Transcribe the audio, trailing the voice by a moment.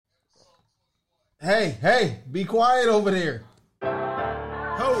Hey, be quiet over there.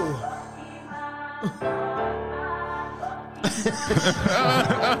 Oh. This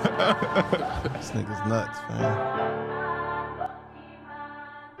nigga's nuts, man.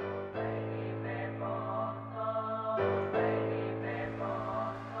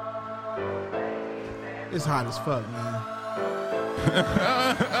 It's hot as fuck, man.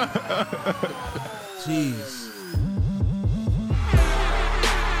 Jeez.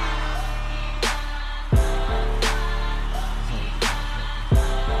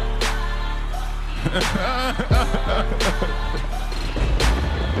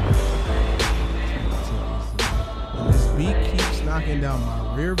 And this beat keeps knocking down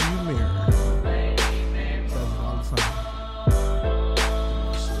my rear view mirror. Says it all the time.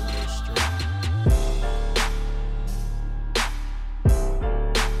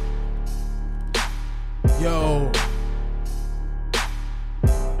 Yo.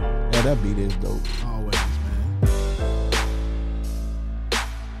 Yeah, that beat is dope. Always, man.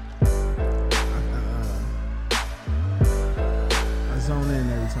 I zone in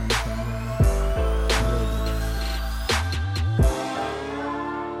every time it comes on.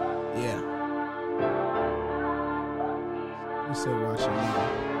 Yeah. You said watch it.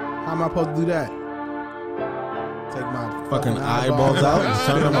 How am I supposed to do that? Take my Fucking eyeballs out and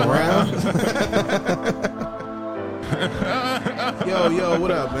turn them around. Yo,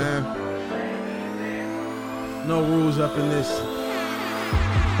 what up, man? No rules up in this.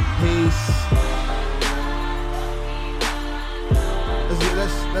 Peace.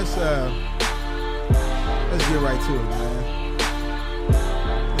 Let's get right to it, man.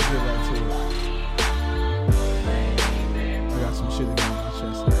 Let's get right to it. I got some shit to get on my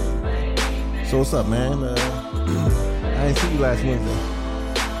chest today. So what's up, man? I ain't see you last Wednesday.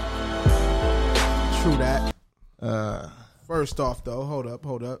 True that. First off, though, hold up.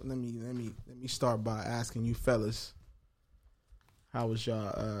 Let me start by asking you fellas, how was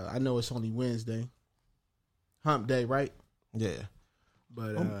y'all? I know it's only Wednesday, Hump Day, right? Yeah.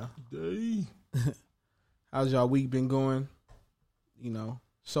 But Hump Day. How's y'all week been going? You know,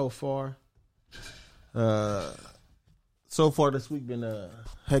 so far. So far this week been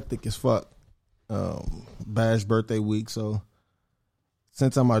hectic as fuck. Bash birthday week, so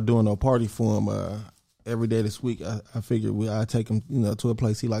since I'm not doing no party for him every day this week, I figured I take him, to a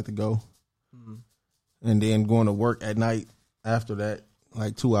place he like to go, and then going to work at night after that,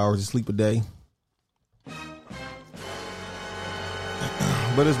 like 2 hours of sleep a day.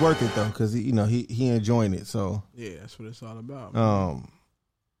 But it's worth it though, cause he enjoying it. So yeah, that's what it's all about.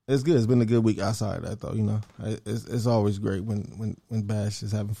 It's good. It's been a good week outside of that though. It's always great when Bash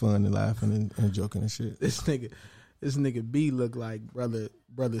is having fun and laughing and joking and shit. This nigga B look like brother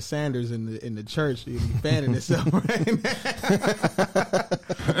Sanders in the church. He be fanning himself right now.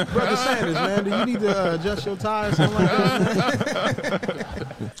 Brother Sanders, man, do you need to adjust your tie or something like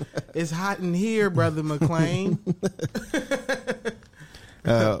that, man? It's hot in here, brother McClain.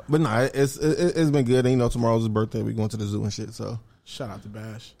 But nah, it's been good. And, tomorrow's his birthday. We going to the zoo and shit. So shout out to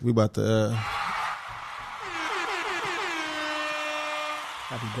Bash. We about to.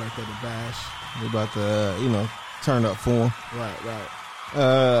 Happy birthday to Bash. We about to turn up for him. Right.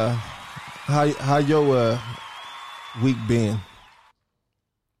 How your week been?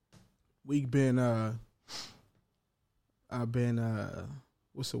 I've been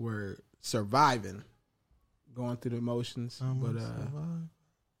what's the word? Surviving. Going through the motions. But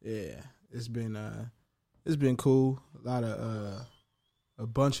yeah, it's been cool. A lot of a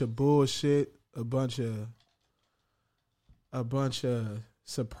bunch of bullshit, a bunch of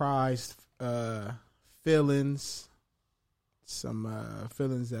surprised feelings, some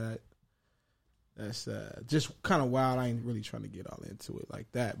feelings that's just kind of wild. I ain't really trying to get all into it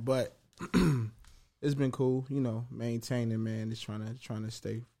like that, but it's been cool. Maintaining, man. Just trying to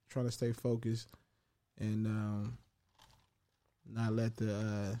stay focused and not let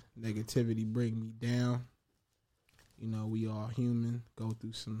the negativity bring me down. We all human. Go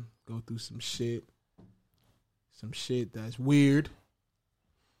through some shit. Some shit that's weird.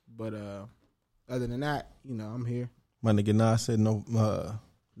 But other than that, I'm here. My nigga Nas said no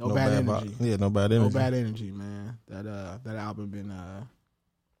bad energy. Yeah, no bad energy. No bad energy, man. That album been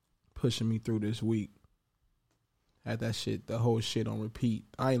pushing me through this week. Had that shit, the whole shit on repeat.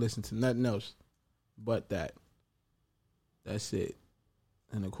 I ain't listened to nothing else but that. That's it.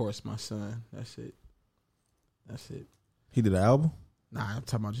 And of course my son. That's it. He did an album? Nah, I'm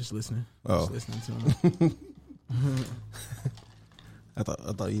talking about just listening. Oh. Just listening to him. I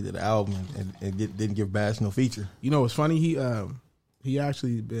thought he did an album and didn't give Bash no feature. You know what's funny? He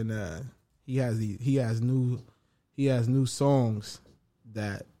actually been he has new songs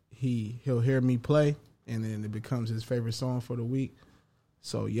that he'll hear me play, and then it becomes his favorite song for the week.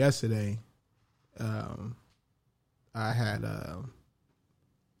 So yesterday, I had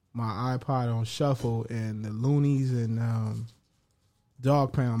my iPod on shuffle, and the Loonies and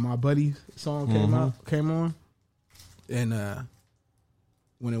Dog Pound, my buddy's song came on, and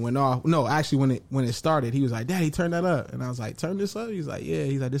when it went off, no, actually when it started, he was like, "Daddy, turn that up," and I was like, "Turn this up." He's like, "Yeah."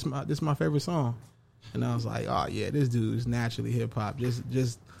 He's like, "This is my favorite song," and I was like, "Oh yeah, this dude is naturally hip hop."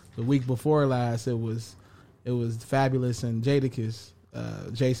 Just the week before last, it was Fabulous and Jadakiss,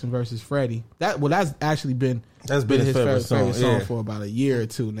 Jason versus Freddie. That's actually been his favorite song for about a year or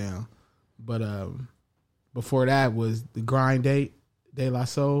two now. But before that was the Grind Date, De La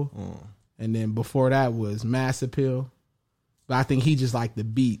Soul, and then before that was Mass Appeal. But I think he just liked the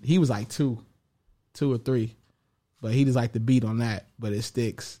beat. He was like two or three, but he just liked the beat on that. But it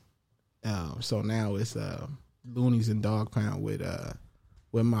sticks. So now it's Loonies and Dog Pound with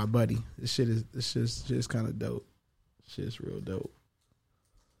my buddy. This shit is kind of dope. Shit's real dope.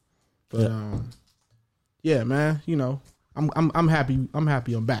 But yeah, man. You know, I'm happy. I'm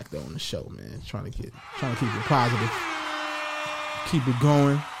happy I'm back though on the show, man. Trying to keep it positive, keep it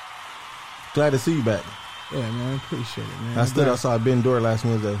going. Glad to see you back. Yeah, man. Appreciate it, man. I stood outside Ben Door last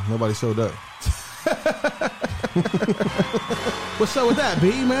Wednesday. Nobody showed up. What's up with that,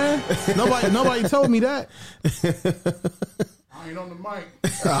 B, man? Nobody told me that. I ain't on the mic.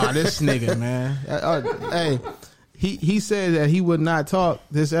 Oh, this nigga, man. Hey, he said that he would not talk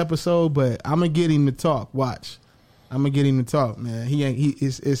this episode, but I'm gonna get him to talk. Watch, I'm gonna get him to talk, man. He ain't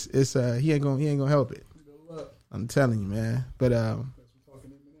gonna help it. I'm telling you, man. But all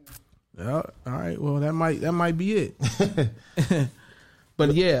right. Well, that might be it.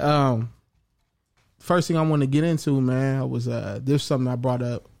 But yeah, first thing I want to get into, man, was there's something I brought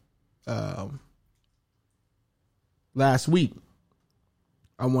up last week.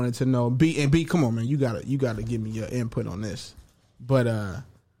 I wanted to know B, come on, man, you gotta give me your input on this. But I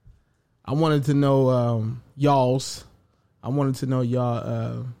wanted to know y'all's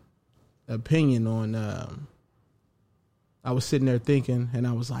opinion on. I was sitting there thinking, and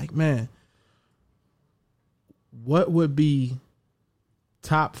I was like, man, what would be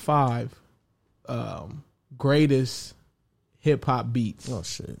top 5 greatest hip hop beats? Oh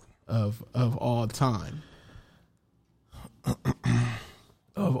shit. Of all time.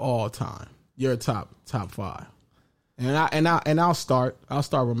 Of all time. Your top 5. And I'll start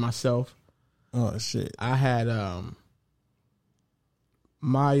with myself. Oh shit. I had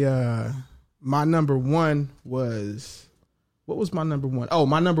my number one was, what was my number one? Oh,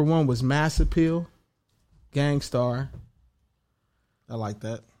 my number one was Mass Appeal, Gangstar. I like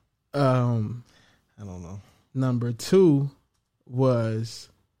that. I don't know. Number 2 was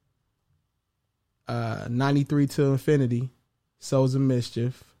 93 to Infinity, Souls of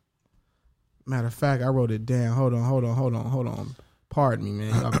Mischief. Matter of fact, I wrote it down. Hold on. Pardon me,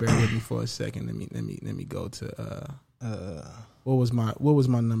 man. Y'all bear with me for a second. Let me go to what was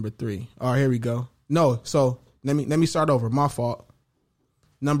my number 3? All right, here we go. No, so let me start over. My fault.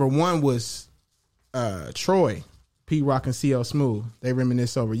 Number 1 was Troy, P Rock and CL Smooth. They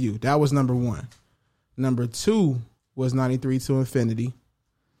Reminisce Over You. That was number 1. Number 2 was 93 to Infinity,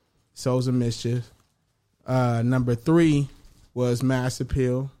 Souls of Mischief. Number 3 was Mass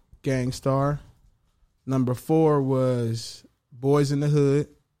Appeal, Gangstar. Number 4 was Boys in the Hood,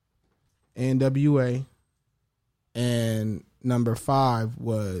 NWA. And number 5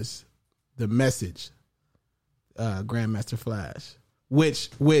 was The Message, Grandmaster Flash. Which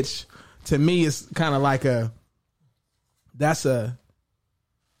to me is kind of like that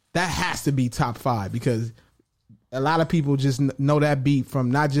has to be top 5, because a lot of people just know that beat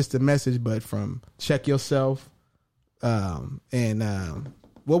from not just The Message, but from Check Yourself, and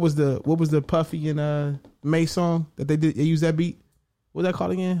what was the Puffy and May song that they used that beat? What was that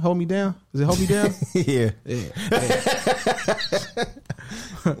called again? Hold Me Down? Is it Hold Me Down? Yeah.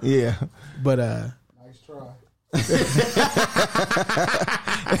 Yeah. But Nice try.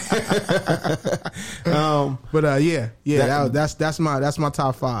 That's my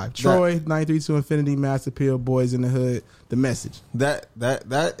top 5. Troy, 93 to Infinity, Mass Appeal, Boys in the Hood, The Message. That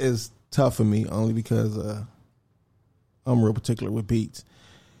is tough for me, only because I'm real particular with beats.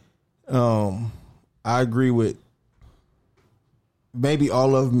 I agree with maybe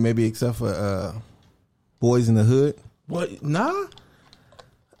all of them, maybe except for Boys in the Hood. What? Nah.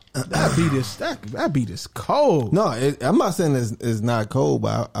 That beat is cold. No, I'm not saying it's not cold,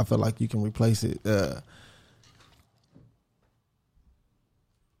 but I feel like you can replace it. You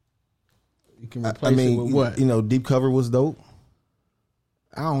can replace it with what? You know, Deep Cover was dope.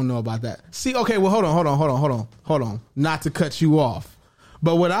 I don't know about that. See, okay, well, hold on. Not to cut you off,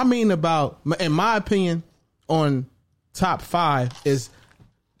 But what I mean about, in my opinion, on top 5 is,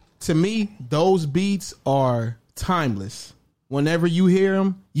 to me, those beats are timeless. Whenever you hear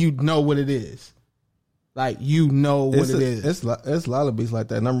them, you know what it is. Like, you know what it is. It's a lot of beats like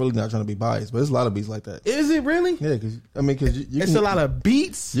that, and I'm really not trying to be biased, but it's a lot of beats like that. Is it really? Yeah, because you It's can, a lot of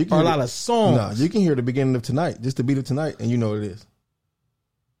beats you can or a hear lot of songs. Nah, you can hear the beginning of Tonight, just the beat of Tonight, and you know what it is.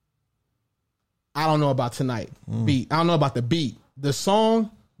 I don't know about Tonight beat. I don't know about the beat. The song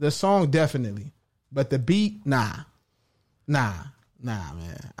definitely, but the beat, nah, man.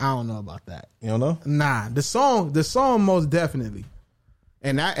 I don't know about that. You don't know? Nah, the song most definitely,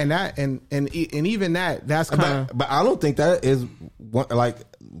 and even that's kind of. But I don't think that is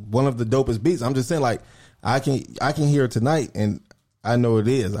one of the dopest beats. I'm just saying, like, I can hear Tonight, and I know it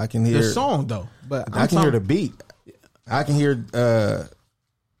is. I can hear The song though, but I can hear the beat. I can hear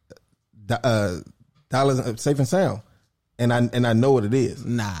Dollars Safe and Sound, and I know what it is.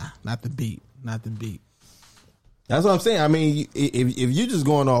 Nah, not the beat. That's what I'm saying. I mean, if you're just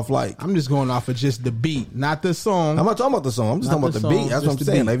going off like, I'm just going off of just the beat, not the song. I'm not talking about the song. I'm just talking Not about the the song, beat. That's what I'm just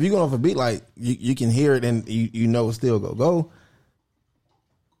the saying. beat. Like, if you're going off a beat, like you can hear it and you know it still go.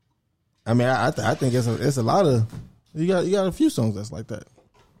 I mean, I think it's a lot of you got a few songs that's like that.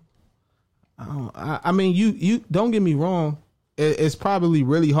 I mean, you don't get me wrong. It's probably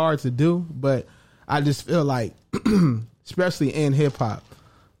really hard to do, but I just feel like, especially in hip hop,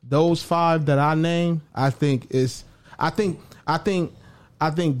 those 5 that I named, I think those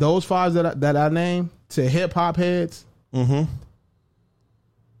 5 that I named to hip hop heads,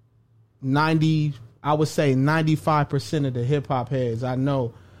 90, I would say 95% of the hip hop heads I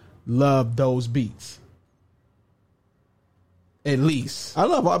know love those beats. At least. I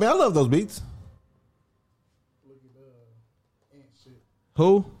love those beats.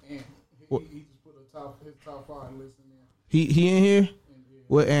 Who? And he just put his top 5 list in there. He in here?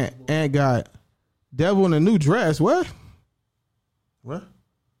 What Ant got? Devil in a New Dress. What? What?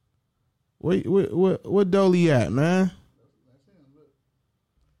 What Dolly at, man?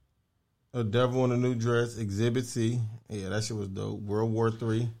 A Devil in a New Dress, Exhibit C. Yeah, that shit was dope. World War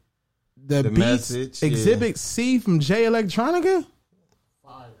III. The beats, Message. Exhibit C from J Electronica.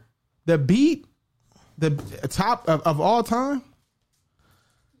 Fire. The beat, the top of all time.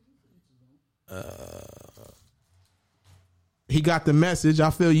 He got the message. I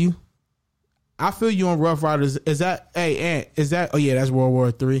feel you on Rough Riders. Is that, hey Ant? Is that? Oh yeah, that's World War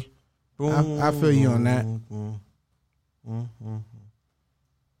III. I feel you on that.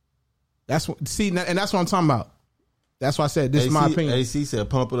 That's what. See, and that's what I'm talking about. That's why I said this is my opinion. AC said,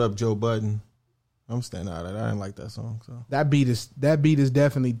 "Pump it up, Joe Budden." I'm staying out of that. I didn't like that song. So That beat is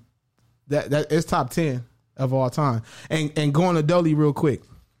definitely that it's top 10 of all time. And going to Dolly real quick,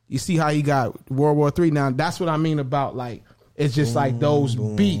 you see how he got World War III. Now that's what I mean about, like, it's just like those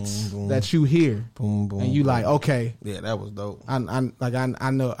beats that you hear, and you like, okay, yeah, that was dope. I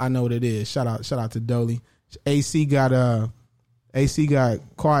know what it is. Shout out to Dolly. AC got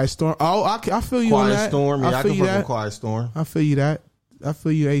Quiet Storm. Oh, I feel you on Quiet that. Storm. Yeah, I feel can you fuck that. with Quiet Storm. I feel you that. I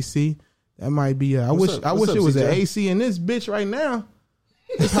feel you, AC. That might be. I wish up, it was an CJ? AC in this bitch right now.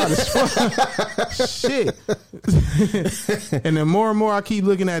 It's hot as fuck. Shit. And then more and more, I keep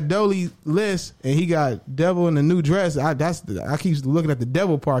looking at Dolly's list, and he got Devil in a New Dress. I keep looking at the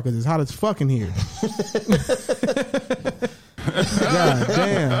devil part because it's hot as fuck in here. God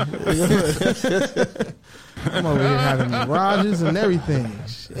damn. I'm over here having mirages and everything.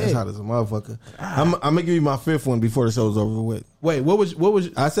 Shit. That's hot as a motherfucker. I'm gonna give you my 5th one before the show's over with. Wait, what was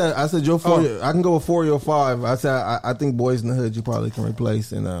I said Joe 4. I can go with 4 or 5. I said I think Boys in the Hood you probably can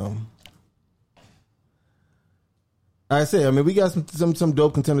replace, and I mean, we got some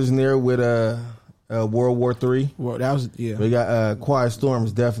dope contenders in there with World War III. Well, that was, yeah. We got Quiet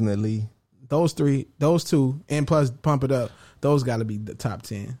Storms, definitely. Those 2, and plus Pump It Up. Those got to be the top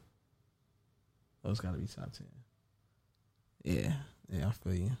 10. Those got to be top 10. Yeah, I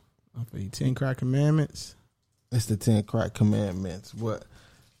feel you. 10 Crack Commandments. It's the 10 Crack Commandments. What?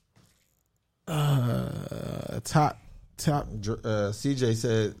 Top. CJ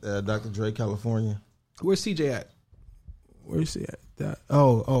said Dr. Dre, California. Where's CJ at? Where's he at?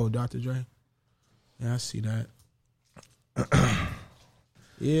 Oh, Dr. Dre. Yeah, I see that.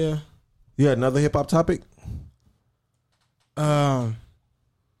 Yeah. You had another hip hop topic?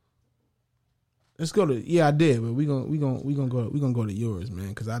 Let's go to. Yeah, I did, but we gonna go to yours, man,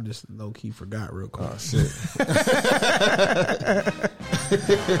 because I just low key forgot real quick. Oh shit!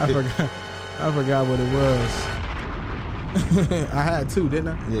 I forgot what it was. I had 2, didn't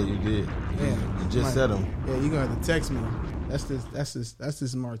I? Yeah, you did. Yeah, you just said them. Yeah, you gonna have to text me. That's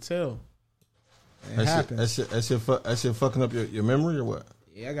this Martell. It happens. That shit fucking up your memory or what?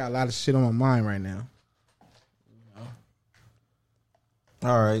 Yeah, I got a lot of shit on my mind right now.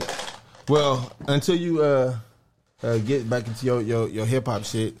 All right. Well, until you get back into your hip hop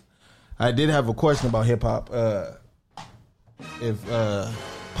shit, I did have a question about hip hop. If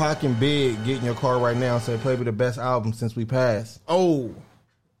Pac and Big get in your car right now and say, "Play me the best album since we passed,"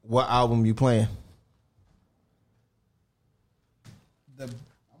 what album you playing? I'm just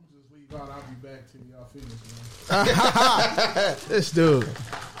leave out. I'll be back till y'all finish, man. This dude,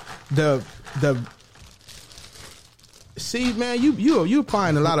 the see, man, you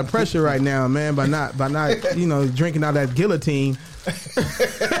applying a lot of pressure right now, man, by not drinking out that guillotine.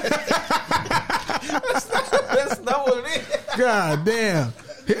 That's not what it is. God damn.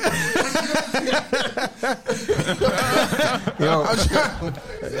 Yo,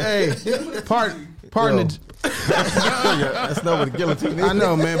 Hey, pardon. that's not what the guillotine is. I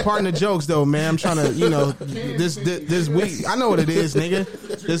know, man. Pardon the jokes, though, man. I'm trying to, this week. I know what it is, nigga.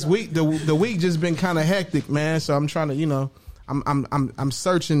 This week, the week just been kind of hectic, man. So I'm trying to, I'm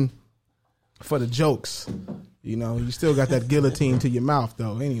searching for the jokes. You still got that guillotine to your mouth,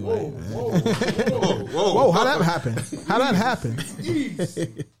 though. Anyway, whoa, how that happen? How that happen?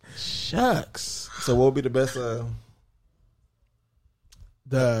 Shucks. So what would be the best? What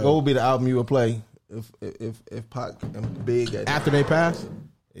would be the album you would play if Pac and Big after they pass?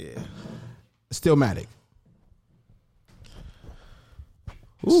 Yeah, Stillmatic.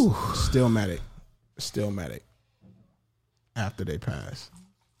 Ooh, Stillmatic. After they pass.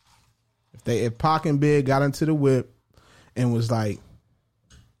 If Pac and Big got into the whip and was like,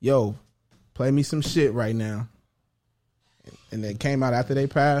 "Yo, play me some shit right now," and they came out after they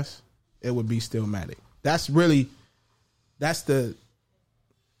passed, it would be Stillmatic.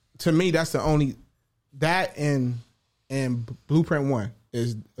 To me, that's the only, that and Blueprint 1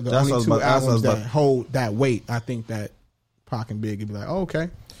 is the only two albums that hold that weight. I think that Pac and Big would be like, "Oh, okay."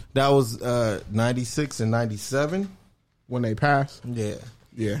 That was 96 and 97 when they passed. Yeah.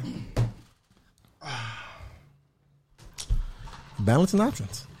 Balancing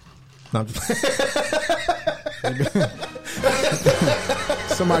options. No, I'm just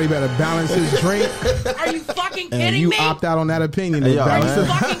Somebody better balance his drink. Are you fucking And kidding you me? opt out on that opinion. Hey, Are you man.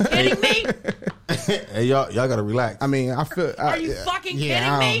 fucking kidding me? Hey, y'all gotta relax. I mean, I feel. Are you fucking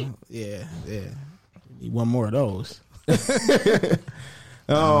kidding me? Yeah. Need one more of those. I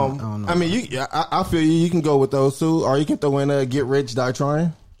don't know. mean, I feel you. You can go with those two, or you can throw in "Get Rich, Die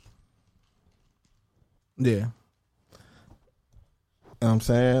Trying." Yeah. You know what I'm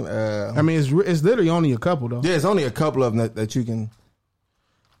saying? I mean, it's literally only a couple though. Yeah, it's only a couple of them that you can.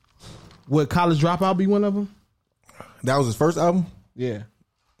 Would College Dropout be one of them? That was his first album. Yeah,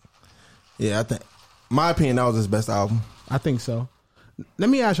 I think, my opinion, that was his best album. I think so. Let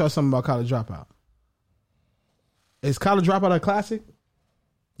me ask y'all something about College Dropout. Is College Dropout a classic?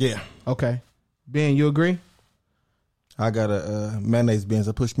 Yeah, Okay. Ben, you agree? I got a mayonnaise bins.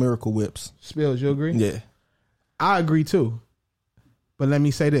 I push Miracle Whips. Spills, you agree? Yeah, I agree too. But let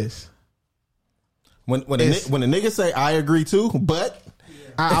me say this. when the niggas say I agree too, but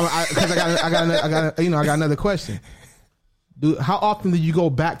Because I got another question. How often do you go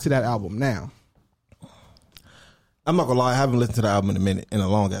back to that album now? I'm not gonna lie, I haven't listened to the album in a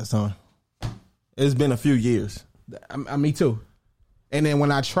long ass time. It's been a few years. Me too. And then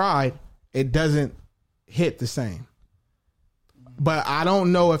when I tried, it doesn't hit the same. But I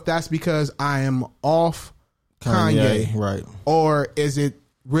don't know if that's because I am off Kanye, right? Or is it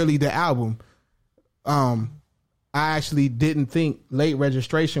really the album? I actually didn't think Late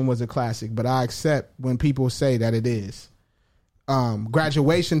Registration was a classic, but I accept when people say that it is.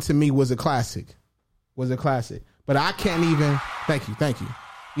 Graduation to me was a classic. But I can't even. Thank you.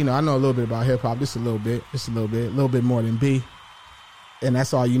 I know a little bit about hip hop. Just a little bit more than B, and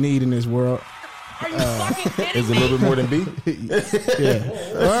that's all you need in this world. Are you fucking kidding Is me? it a little bit more than B? Yeah.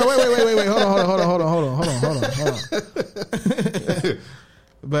 Wait. Hold on.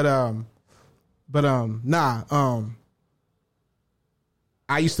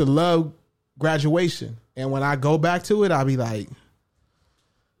 I used to love Graduation, and when I go back to it, I'll be like,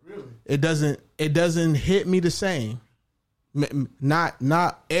 Really? it doesn't hit me the same.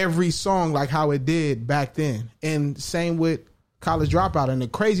 Not every song like how it did back then, and same with College Dropout. And the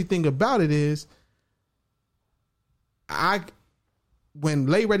crazy thing about it is, when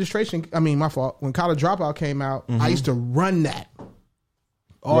Late Registration, my fault, when College Dropout came out, I used to run that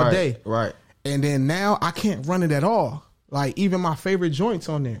all day. Right. And then now I can't run it at all. Like even my favorite joints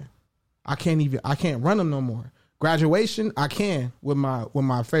on there, I can't run them no more. Graduation, I can with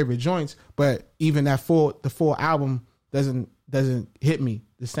my favorite joints, but even the full album doesn't hit me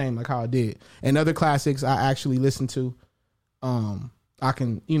the same like how I did. And other classics I actually listen to, I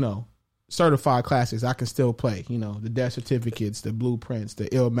can, certified classics I can still play. The Death Certificates, the Blueprints, the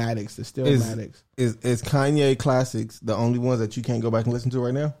Illmatics, the Stillmatics. Is Kanye classics the only ones that you can't go back and listen to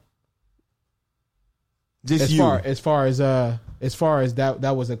right now? Just as far as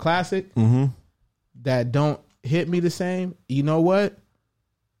that was a classic that don't hit me the same. You know what?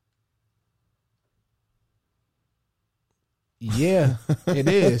 Yeah, it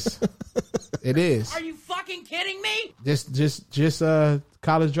is. It is. Are you fucking kidding me? Just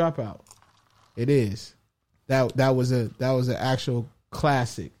College Dropout. It is. That was an actual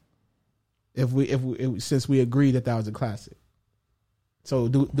classic. Since we agreed that was a classic. So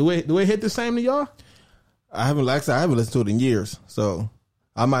do it hit the same to y'all? I haven't listened to it in years, so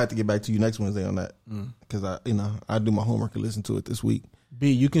I might have to get back to you next Wednesday on that because I do my homework and listen to it this week. B,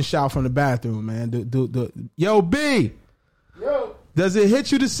 you can shout from the bathroom, man. Do. Yo, B. Yo. Does it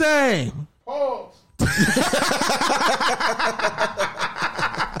hit you the same? Pause.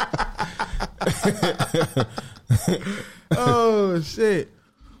 Oh shit.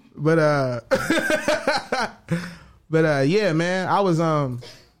 But yeah, man. I was Hold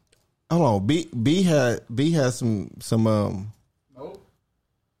on. B had some Nope.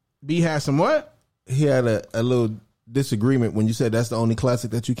 B had some what? he had a little disagreement when you said that's the only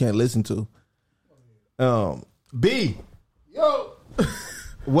classic that you can't listen to. B, Yo.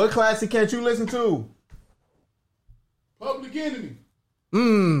 what classic can't you listen to? Public Enemy.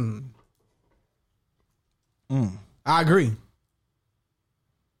 I agree.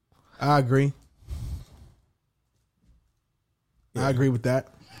 I agree with that.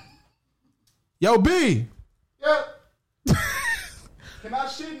 Yo, B. Yep. Can I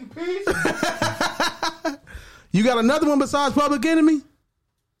shit in peace? You got another one besides Public Enemy?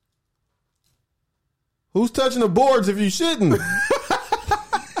 Who's touching the boards if you shouldn't?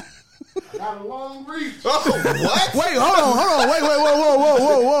 Got a long reach. Oh, what? Wait, hold on. Wait,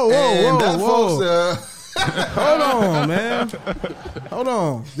 whoa. And that, whoa. folks, Hold on, man. Hold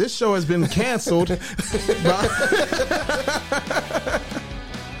on. This show has been canceled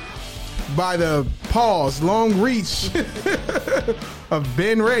by the pause, long reach of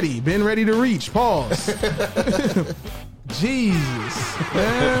Ben Ready to reach. Pause. Jesus,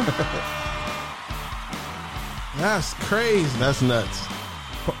 man. That's crazy. that's nuts.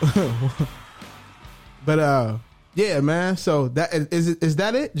 But yeah, man. So that is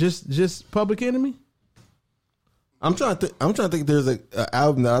that it? Just Public Enemy? I'm trying to think if there's a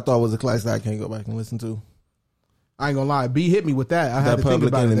album that I thought was a classic that I can't go back and listen to. I ain't gonna lie. B hit me with that. I had to think Public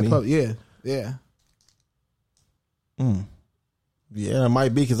about Enemy. it. Yeah. Yeah, it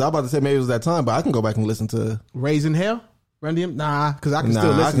might be because I was about to say maybe it was that time, but I can go back and listen to. Raising Hell? Run DMC? Nah, because I can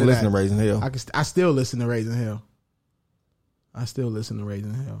still I listen can to listen that. to Raising Hell. I still listen to Raising Hell. I still listen to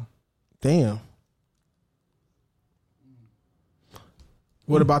Raising Hell. Damn.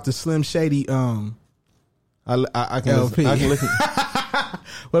 What about the Slim Shady I can LP? listen. I can listen.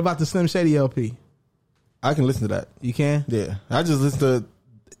 What about the Slim Shady LP? I can listen to that. You can? Yeah, I just listened to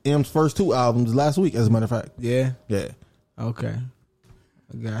M's first two albums last week. As a matter of fact. Yeah. Yeah. Okay.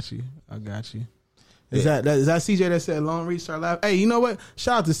 I got you. Is that CJ that said long reach start laughing? Hey, you know what?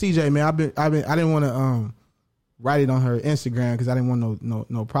 Shout out to CJ, man. I didn't want to write it on her Instagram because I didn't want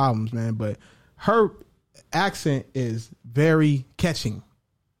no problems, man. But her accent is very catching,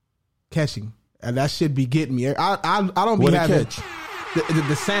 and that should be getting me. I don't be What a having catch.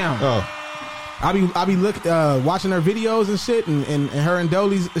 the sound. Oh, I be watching her videos and shit, and her and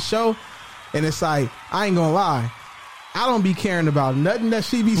Dolly's show, and it's like I ain't gonna lie. I don't be caring about nothing that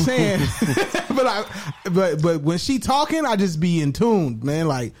she be saying, but when she talking, I just be in tune, man.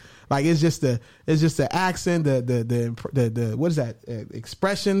 Like it's just the accent, the what is that?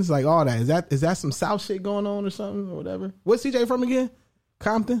 Expressions, like all that. Is that some South shit going on or something or whatever? What's CJ from again?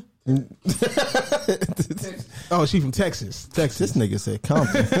 Compton? Oh, she from Texas. this nigga said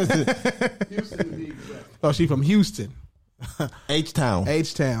Compton. Houston to be exact. Oh, she from Houston. H-Town.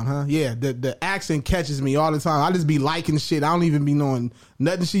 H-Town, huh? Yeah, the accent catches me all the time. I just be liking shit. I don't even be knowing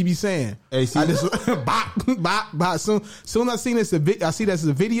nothing she be saying. Hey, see- I just bop, bop, bop. Soon I see this, I see that's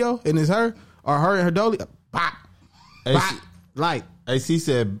a video and it's her or her and her dolly. Bop, bop. Like AC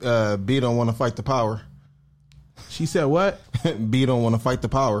said, B don't want to fight the power. she said, what? B don't want to fight the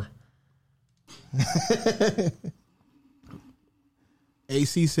power.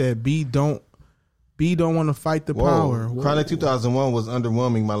 AC said, B don't want to fight the power. Whoa. Chronic 2001 was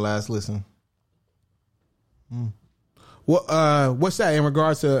underwhelming. My last listen. What's that in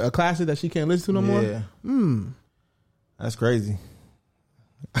regards to a classic that she can't listen to no more? Yeah. That's crazy.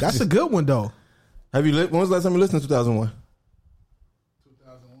 That's a good one though. When was the last time you listened to 2001?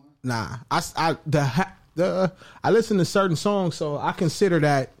 2001. Nah, I listen to certain songs, so I consider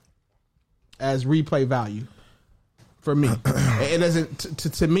that as replay value for me. It doesn't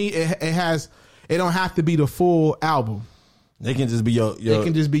to me. It don't have to be the full album. They can just be your It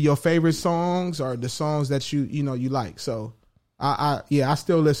can just be your favorite songs or the songs that you like. So I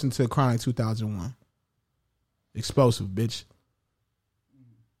still listen to Chronic 2001. Explosive, bitch.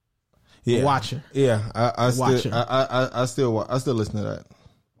 Yeah. Watcher. Yeah, I still listen to that.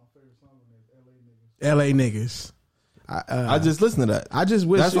 LA niggas. I just listen to that. I just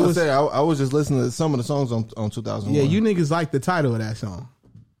wish That's it what was. I say. I was just listening to some of the songs on 2001. Yeah, you niggas like the title of that song.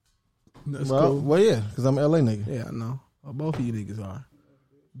 That's cool. Well, yeah, because I'm an LA nigga. Yeah, I know. Well, both of you niggas are.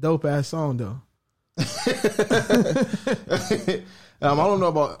 Dope ass song though. I don't know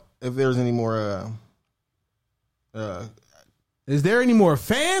about if there's any more. Is there any more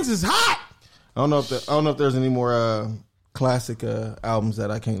fans? It's hot. I don't know if there's any more classic albums that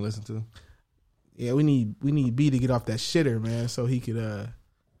I can't listen to. Yeah, we need B to get off that shitter, man, so he could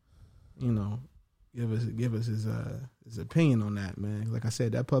give us his opinion on that, man. Like I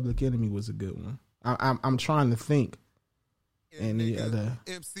said, that Public Enemy was a good one. I'm trying to think. And the other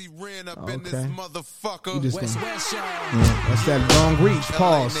MC Ren up in this motherfucker. you just West, gonna, West, y'all. that's that long reach.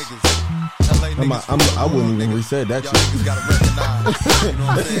 Pause. I wouldn't even reset that shit.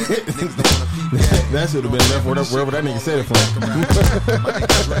 That should have been left wherever that nigga said it from.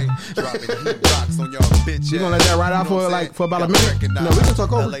 You gonna let that ride out for about a minute? No, we can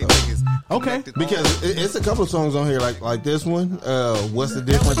talk over. Okay. Because it's a couple of songs on here like this one. What's the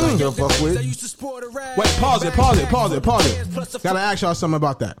difference? I still fuck with. Wait, pause it. Gotta ask y'all something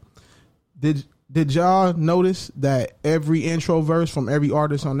about that. Did y'all notice that every intro verse from every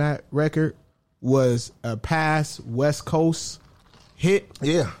artist on that record was a past West Coast hit?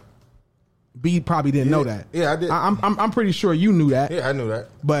 Yeah. B probably didn't know that. Yeah, I did. I'm pretty sure you knew that. Yeah, I knew that.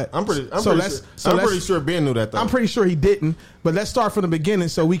 But I'm pretty sure Ben knew that though. I'm pretty sure he didn't. But let's start from the beginning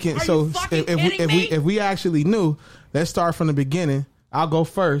so we can. If we actually knew, let's start from the beginning. I'll go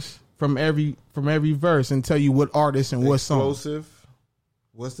first from every verse and tell you what artist and what song. Explosive.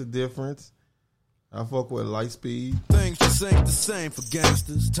 What's the difference? I fuck with Lightspeed. Things just ain't the same for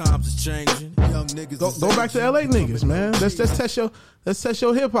gangsters. Times is changing. Young niggas. Go back to LA niggas, man. Let's test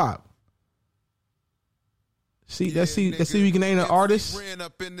your hip hop. Let's see if we can name an artist,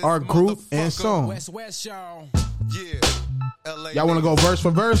 or group, and song. West, West, y'all. Y'all want to go verse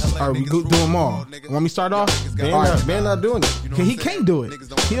for verse, or we do them all? Want me to start off? Ben not doing it. He can't do it.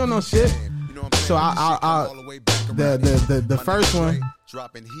 He don't know shit. So the first one.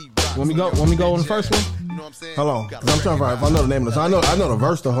 When we go on the first one. Hold on, 'cause I'm trying to find if I know the name of this. I know the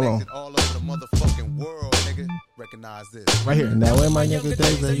verse though. Hold on. All over the motherfucking world, nigga. Recognize this. Right here. And that way my niggas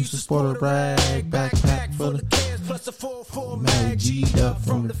days I used to sport a rag backpack full of Mad G'd up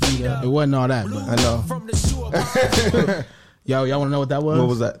from the feet up. It wasn't all that, but I know. y'all want to know what that was? What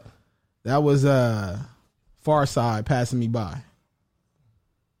was that? That was Far Side Passing Me By.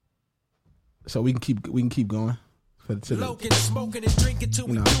 So we can keep going.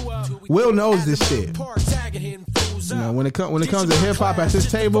 Will knows this shit. When it comes to hip hop at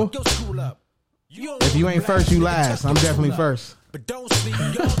this table, if you ain't first, you last. I'm definitely first. But don't sleep,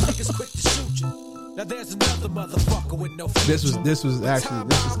 y'all niggas quick to shoot you. Now there's another motherfucker with no This was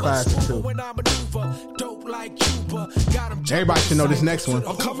classic too. Everybody should know this next one.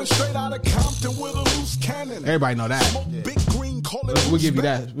 I'm coming straight out of Compton with a loose cannon. Everybody know that. Big green, call it We'll give you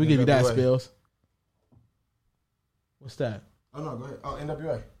that. We'll give you that, Spills. What's that? Oh no, go ahead. Oh,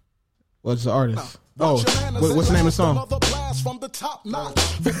 NWA. What's the artist? Oh, what's the name of the song?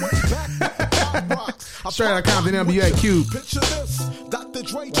 Straight out of Compton, NBA, Cube. Picture this, Dr.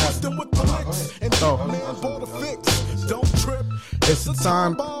 Dre trusting with the licks, and man bought a fix. Don't trip, It's the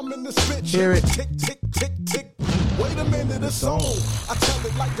time. bomb in this bitch. Hear it. Tick, tick, tick, tick. Wait a minute, it's on. I tell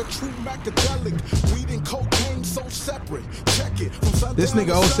it like a true macadelic. Weed and cocaine so separate. Check it. This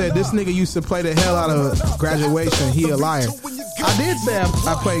nigga O said this nigga used to play the hell out of Graduation. He a liar. I did say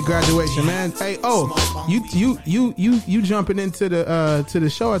I played Graduation, man. Hey, you jumping into the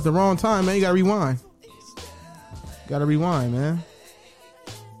show at the wrong time, man. You gotta rewind. Man.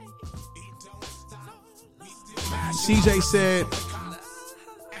 CJ said,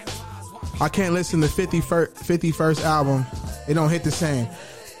 I can't listen to 51st album. It don't hit the same.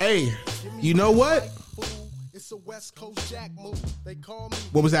 Hey, you know what? It's a West Coast Jack move. They call me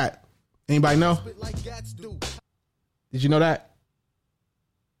What was that? Anybody know? like Gats do. Did you know that?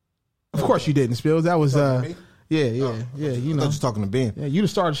 Of course you didn't, Spills. That was yeah. You I thought you know. was talking to Ben. Yeah, you the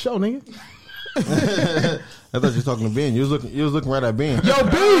star of the show, nigga. I thought you was talking to Ben. You was looking right at Ben. Yo,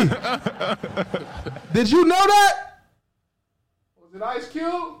 B! Did you know that? Was it Ice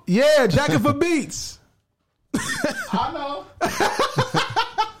Cube? Yeah, Jacking for Beats. I know.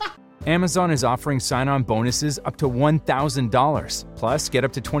 Amazon is offering sign-on bonuses up to $1,000, plus get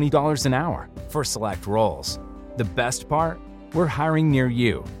up to $20 an hour for select roles. The best part? We're hiring near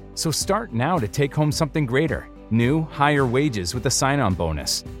you. So start now to take home something greater. New, higher wages with a sign-on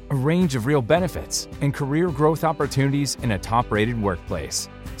bonus, a range of real benefits, and career growth opportunities in a top-rated workplace.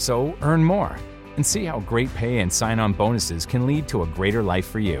 So earn more and see how great pay and sign-on bonuses can lead to a greater life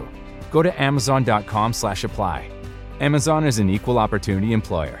for you. Go to amazon.com/apply. Amazon is an equal opportunity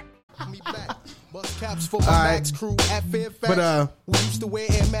employer. All right, but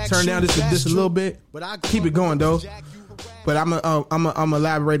turn down this a little bit. Keep it going though. But I'm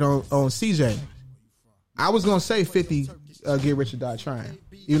elaborate on CJ. I was gonna say 50 Get Rich or Die Trying,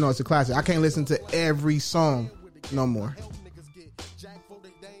 even though it's a classic. I can't listen to every song no more.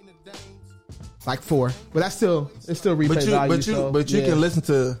 Like 4, but it's still replay value. But you can listen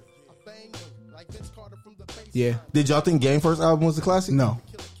to. Yeah. Did y'all think Game first album was a classic? No.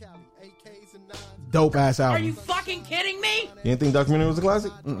 Dope ass album. Are you fucking kidding me? You didn't think Documentary was a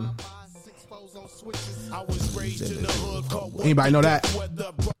classic? Anybody know that?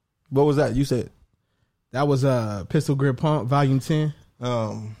 What was that? You said that was Pistol Grip Pump Volume 10.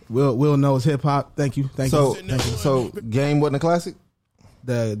 Will knows hip hop. Thank you. So Game wasn't a classic?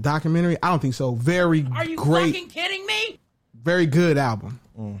 The documentary? I don't think so. Very Are you great. fucking kidding me? Very good album.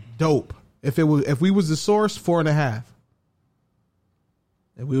 Dope. If we was the source, 4.5.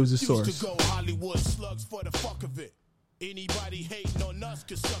 If we was the source.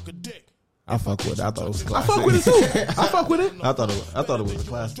 I fuck with it. I thought it was a I classic. fuck with it too. I fuck with it. I thought it was a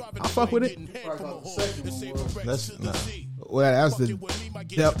classic. I fuck with it. That's nah. Well, that was the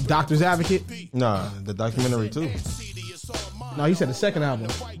Doctor's Advocate. Nah, the documentary too. No, he said the second album.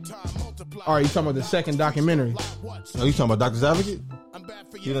 All right, you talking about the second documentary? Oh, you talking about Doctor's Advocate?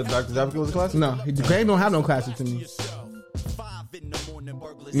 You know Doctor's Advocate was a classic? No, the Game don't have no classics to me.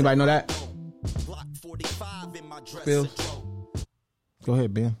 Anybody know that? Phil? Go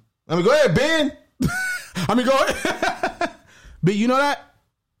ahead, Ben. Go ahead, Ben. Go ahead. B, you know that?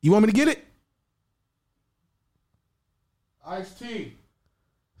 You want me to get it? Ice-T.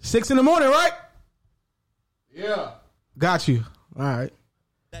 6 a.m, right? Yeah. Got you. All right.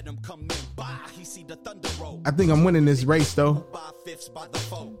 I think I'm winning this race though.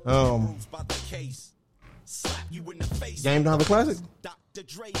 Game don't have a classic?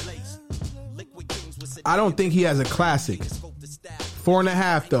 I don't think he has a classic.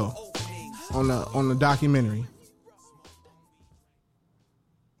 4.5 though on the documentary.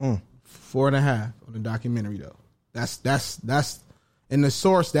 4.5 on the documentary though. That's in the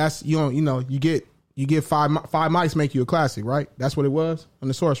source. That's you get 5 mics make you a classic, right? That's what it was on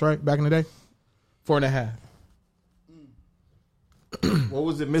the source, right? Back in the day, 4.5. What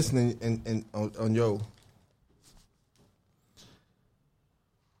was it missing on Yo?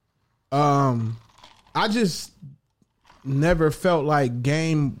 I just never felt like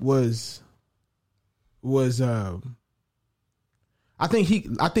Game was I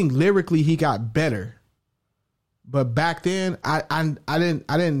think lyrically he got better, but back then I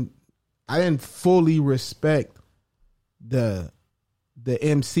didn't fully respect the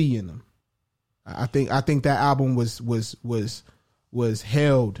MC in them. I think that album was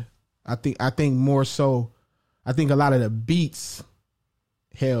held. I think more so. I think a lot of the beats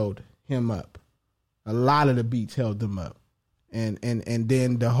held him up. A lot of the beats held them up, and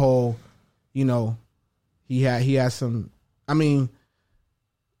then the whole, he had some. I mean,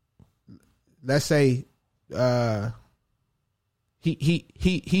 let's say he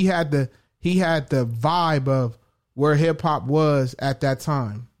had the vibe of where hip hop was at that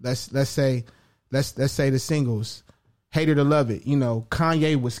time. Let's say the singles, Hate It or Love It.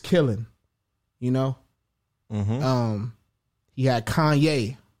 Kanye was killing. He had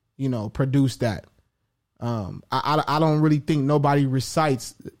Kanye, produce that. I don't really think nobody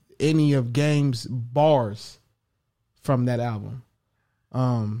recites any of Game's bars from that album.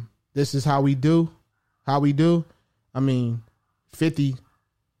 This is how we do. I mean, 50,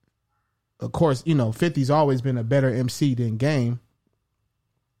 of course, 50's always been a better MC than Game.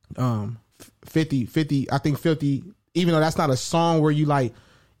 50, I think 50, even though that's not a song where you like,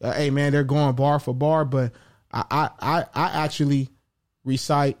 hey man, they're going bar for bar, but I actually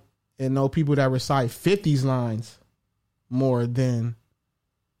recite and know people that recite 50's lines more than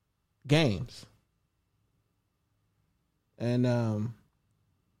Game's. And other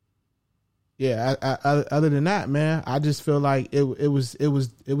than that, man, I just feel like it was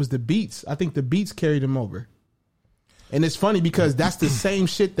the beats. I think the beats carried him over. And it's funny because that's the same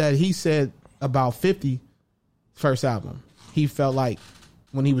shit that he said about 50 first album. he felt like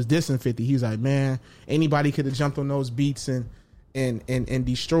when he was dissing 50, he was like, man, anybody could have jumped on those beats and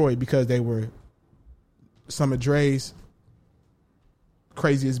destroyed because they were some of Dre's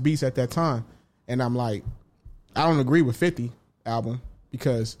craziest beats at that time. And I'm like, I don't agree with 50 album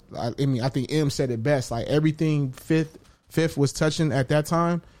because I think M said it best. Like everything Fifth was touching at that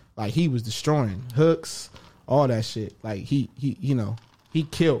time, like he was destroying hooks, all that shit. Like he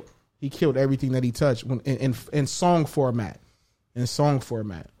killed everything that he touched when in song format. In song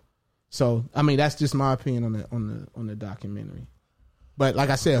format. So I mean that's just my opinion on the documentary. But like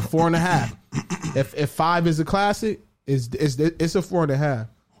I said, 4.5. if 5 is a classic, it's a 4.5.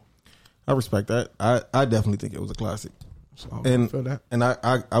 I respect that. I definitely think it was a classic. So I feel that. And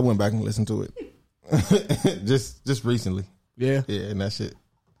I went back and listened to it just recently. Yeah. Yeah, and that shit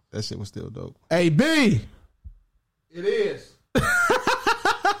was still dope. Hey B, It is.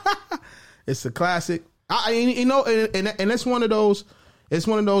 it's a classic. And it's one of those. It's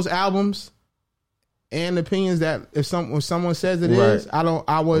one of those albums and opinions that if someone says it is,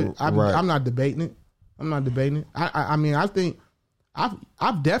 I'm not debating it. I'm not debating it. I mean, I think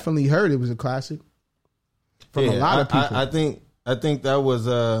I've definitely heard it was a classic from a lot of people. I think that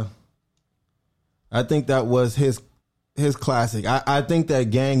was his classic. I think that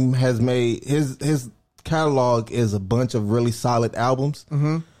Gang has made his catalog is a bunch of really solid albums.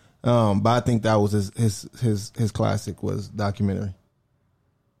 Mm-hmm. But I think that was his classic was Documentary.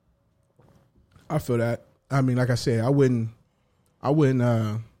 I feel that. I mean, like I said, I wouldn't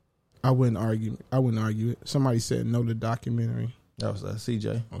argue it. Somebody said no to Documentary. That was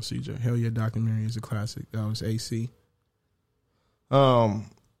CJ. Oh, CJ. Hell yeah, Documentary is a classic. That was AC.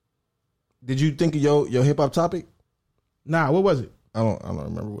 Did you think of your hip hop topic? Nah, what was it? I don't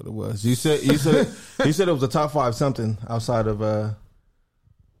remember what it was. You said it was a top 5 something outside of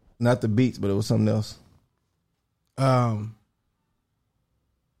not the beats, but it was something else.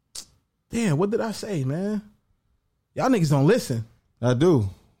 Damn, what did I say, man? Y'all niggas don't listen. I do.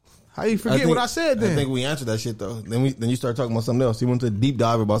 How you forget what I said then? I think we answered that shit though. Then you started talking about something else. You went to a deep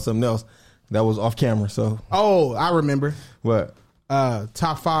dive about something else that was off camera. So I remember. What?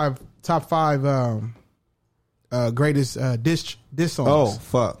 Top five greatest diss songs. Oh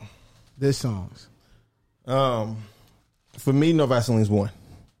fuck. Diss songs. For me, No Vaseline's 1.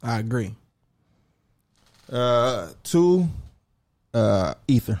 I agree. 2,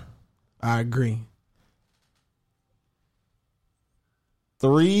 Ether. I agree.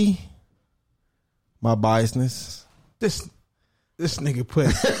 3, My Biasness. This nigga put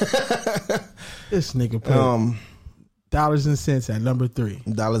Dollars and Cents at number 3.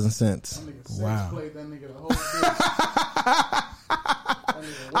 Dollars and Cents. Wow. Played that nigga the whole bitch.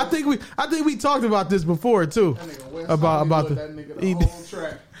 I think we talked about this before too. About that nigga the whole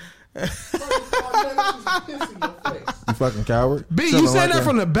track. First of all, that nigga just pissing your face. You fucking coward. B, you said that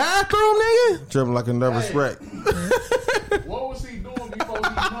from the bathroom, nigga? Tripping like a nervous wreck. What was he doing before he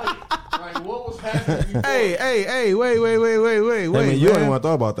nutted? Like, what was happening before? Hey, wait. I mean, you ain't want to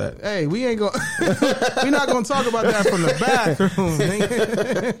thought about that. Hey, we ain't going we're not gonna talk about that from the bathroom,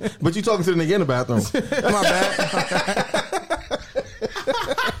 nigga. But you talking to the nigga in the bathroom. My bad.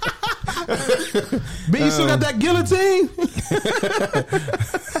 B, you still got that guillotine?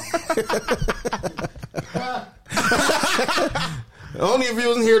 Only if you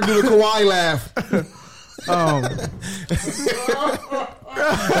wasn't here to do the Kawhi laugh.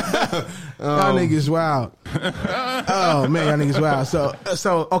 Y'all niggas wild. Oh man, y'all niggas wild.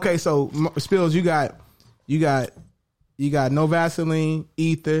 So okay, so Spills, you got No Vaseline,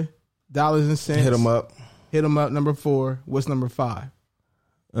 Ether, Dollars and Cents. Hit 'em up. Number 4. What's number 5?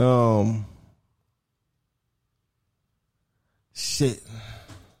 Shit.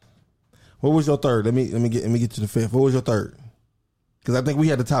 What was your third? Let me get to the 5th. What was your third? Because I think we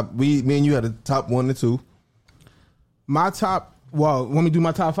had the top. Me and you had the top 1 and 2. My top. Well, want me to do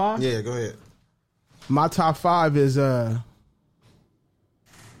my top 5? Yeah, go ahead. My top 5 is No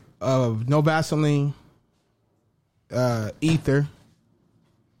Vaseline, Ether.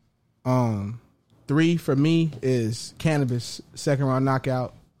 3 for me is Cannabis, Second Round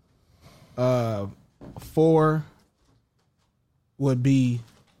Knockout. 4 would be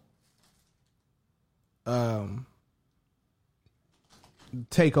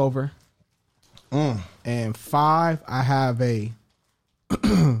Takeover. And 5, I have a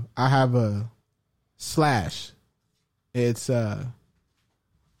Slash. It's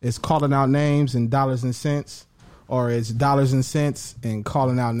Calling Out Names and Dollars and Cents, or it's Dollars and Cents and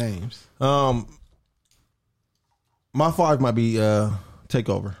Calling Out Names. My 5 might be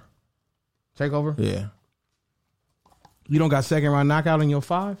Takeover. Takeover? Yeah. You don't got Second Round Knockout in your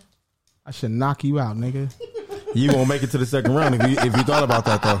 5? I should knock you out, nigga. You won't make it to the second round if you thought about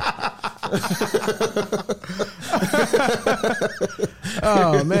that though.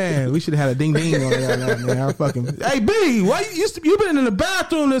 Oh man, we should have had a ding ding on that, man. I fucking hey B, why you been in the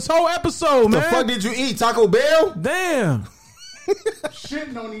bathroom this whole episode, man? The fuck did you eat? Taco Bell? Damn.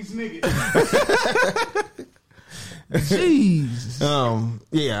 Shitting on these niggas. Jeez.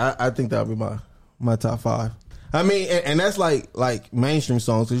 Yeah, I think that would be my top 5. I mean, and that's like mainstream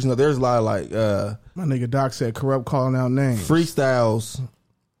songs. Cause, you know, there's a lot of like My nigga Doc said corrupt calling out names. freestyles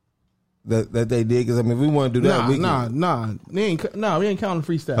that they did. Because I mean, if we want to do that, we ain't counting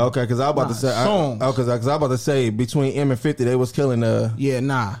freestyle. Okay, because I was about to say songs. because I was about to say between M and 50, they was killing Yeah,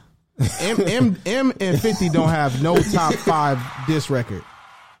 nah. M and 50 don't have no top 5 diss record.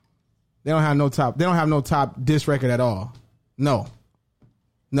 They don't have no top diss record at all. No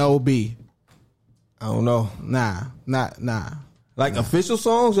B. I don't know. Nah. Like official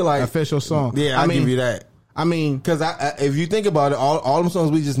songs or like Official song. Yeah, I'll give you that. I mean, Because if you think about it, all them songs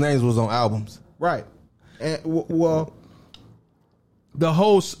we just named was on albums. right. And, well, the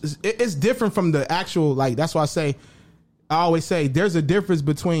whole it's different from the actual, like, that's why I always say there's a difference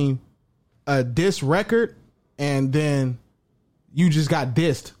between a diss record and then you just got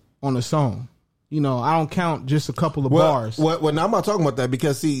dissed on a song. You know, I don't count just a couple of bars. Well, now I'm not talking about that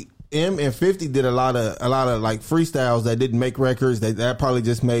because see, M and 50 did a lot of like freestyles that didn't make records. That probably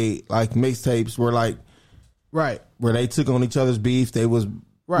just made like mixtapes where like Right. where they took on each other's beef. They was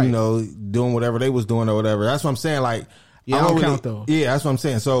Right. you know doing whatever they was doing or whatever. That's what I'm saying. Like Yeah, I don't count those. Yeah, that's what I'm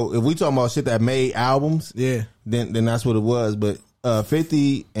saying. So if we talking about shit that made albums, Yeah. then that's what it was. But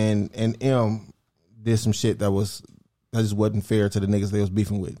 50 and M did some shit that just wasn't fair to the niggas they was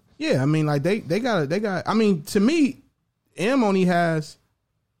beefing with. Yeah, I mean, like they got. I mean, to me, M only has,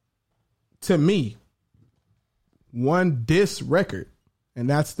 to me, one diss record, and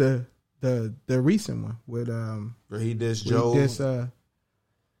that's the recent one with Where he dissed Joe. Joe.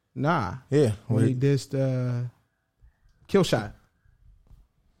 Yeah, when he dissed Kill Shot.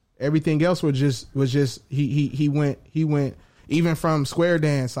 Everything else was just he went even from Square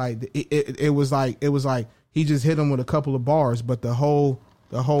Dance, like it was like he just hit him with a couple of bars, but the whole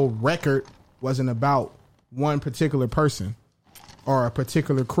record wasn't about one particular person or a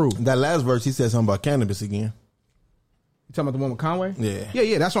particular crew. That last verse, he said something about cannabis again. You talking about the one with Conway? Yeah.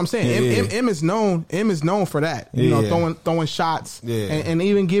 Yeah. That's what I'm saying. Yeah. M is known for that. You know, throwing shots, and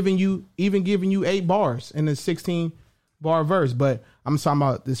even giving you 8 bars in a 16 bar verse. But I'm talking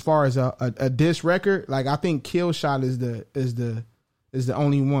about as far as a diss record. Like I think Kill Shot is the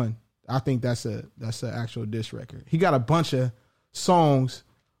only one. I think that's an actual diss record. He got a bunch of songs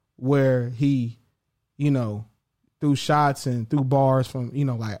where he, you know, threw shots and threw bars from, you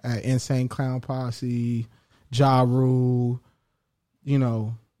know, like Insane Clown Posse, Ja Rule, you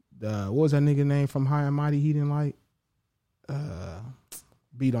know, what was that nigga name from High and Mighty he didn't like?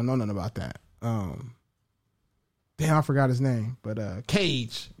 B don't know nothing about that. Damn, I forgot his name. But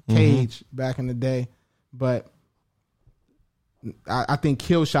Cage back in the day. But I think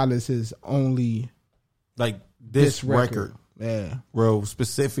Kill Shot is his only like this record. Yeah, bro,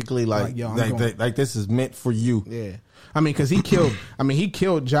 specifically like this is meant for you. Yeah, I mean, because he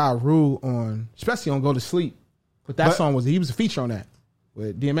killed Ja Rule on, especially on Go to Sleep. But that song he was a feature on that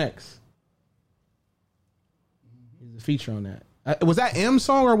with DMX. He was a feature on that. Was that M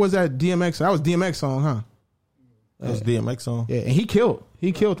song or was that DMX? That was DMX song, huh? That was DMX song. Yeah, and he killed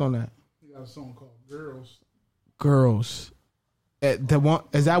on that. He got a song called Girls. The one,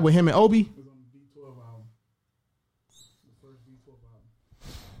 is that with him and Obi? It was on the B12 album. The first B12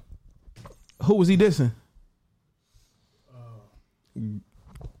 album. Who was he dissing?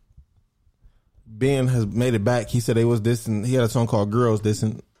 Ben has made it back. He said they was dissing. He had a song called Girls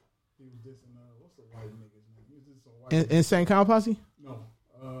dissing. He was dissing, what's the white nigga's name? He was dissing white Insane Clown Posse? No.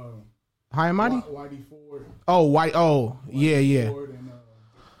 High and Mighty? Whitey Ford. Yeah. Ford and,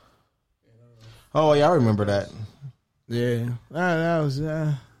 Oh, yeah, I remember that. Yeah. That was...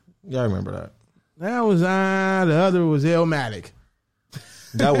 Yeah, I remember that. That was... the other was Illmatic.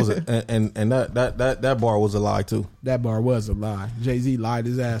 That was that bar was a lie too. That bar was a lie. Jay-Z lied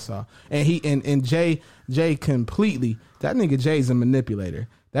his ass off, and Jay completely. That nigga Jay's a manipulator.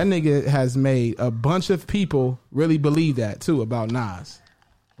 That nigga has made a bunch of people really believe that too about Nas.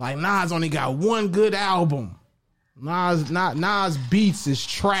 Like Nas only got one good album. Nas beats is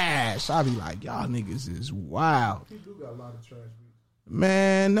trash. I be like, y'all niggas is wild. He do got a lot of trash beats.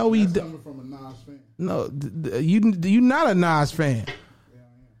 Man, no, he That's coming from a Nas fan. no. You not a Nas fan.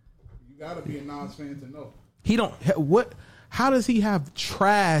 You gotta be a Nas fan to know. He don't. What? How does he have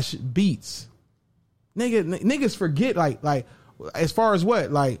trash beats? Niggas forget like as far as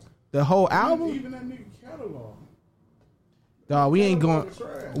what, like the whole album. Even that nigga catalog. Dog, we ain't going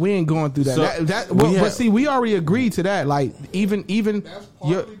through that. So, but see, we already agreed to that. Like even That's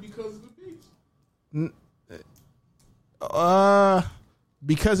partly because of the beats.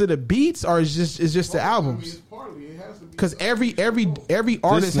 because of the beats, or it's just the I mean, albums. it's partly. It has to be Because every This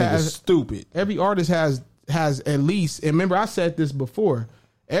artist nigga's has stupid. every artist has at least. And remember, I said this before.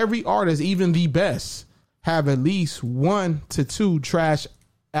 Every artist, even the best, have at least 1 to 2 trash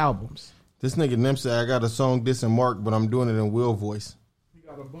albums. This nigga Nim said, I got a song dissing Mark, but I'm doing it in Will voice. He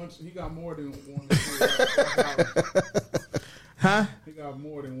got a bunch. He got more than 1 or 2 albums. Huh? He got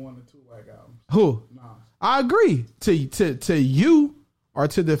more than 1 or 2 whack albums. Who? Nah. I agree. To you or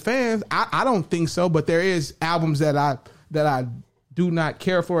to the fans, I don't think so. But there is albums that I do not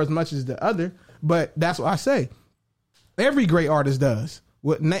care for as much as the other. But that's what I say. Every great artist does.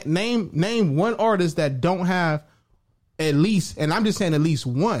 What name one artist that don't have at least, and I'm just saying at least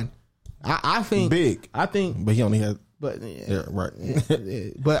one. I think Big. I think, But he only had. but Yeah, right.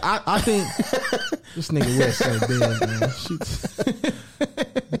 but I think this nigga was so big, man.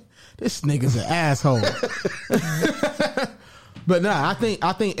 This nigga's an asshole. But nah, I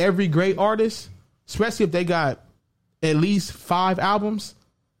think every great artist, especially if they got at least 5 albums,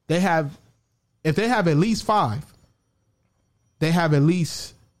 if they have at least 5, they have at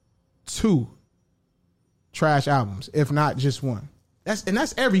least 2 trash albums, if not just 1.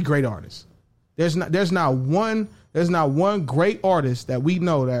 That's every great artist. There's not one great artist that we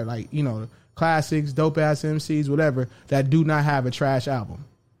know that, like, you know, classics, dope ass MCs, whatever, that do not have a trash album.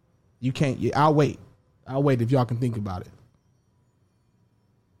 You can't. I'll wait if y'all can think about it.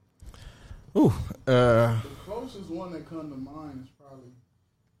 Ooh. The closest one that come to mind is probably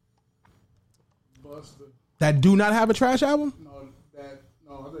Busta. That do not have a trash album? No,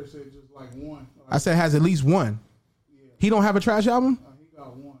 I thought you said just like one. I said has at least 1. Yeah. He don't have a trash album? He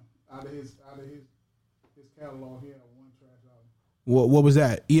got 1 out of his catalog. He had 1 trash album. What was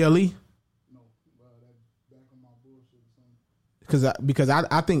that? ELE? No, that Back on My Bullshit or something. Because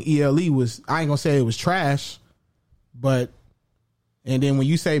I think ELE was, I ain't gonna say it was trash, but, and then when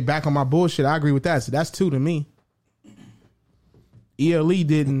you say Back on My Bullshit, I agree with that. So that's 2 to me. ELE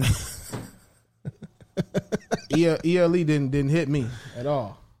didn't. ELE didn't hit me at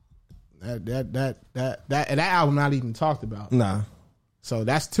all. That album not even talked about. Nah. So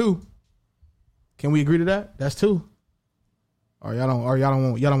that's 2. Can we agree to that? That's 2. Or y'all don't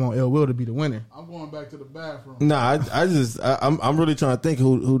want Ill Will to be the winner. I'm going back to the bathroom. Nah, I'm really trying to think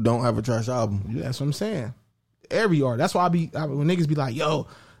who don't have a trash album. Yeah, that's what I'm saying. Every artist. That's why when niggas be like, yo,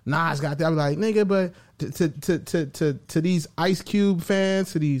 Nas got that, I be like, nigga, but to these Ice Cube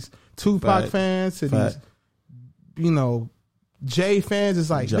fans, to these Tupac fans, to these, you know, Jay fans, it's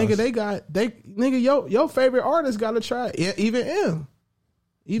like, Josh. nigga, your favorite artist got to try it. Even M.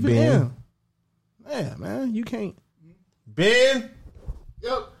 Even Ben. M. Yeah, man, you can't. Ben?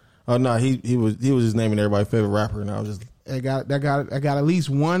 Yep. Oh no, he was just naming everybody's favorite rapper, and I was just I got at least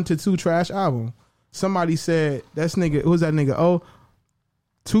 1 to 2 trash album. Somebody said that's nigga. Who's that nigga? Oh,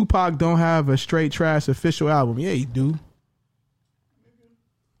 Tupac don't have a straight trash official album. Yeah, he do.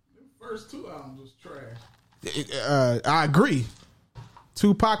 The first 2 albums was trash. I agree.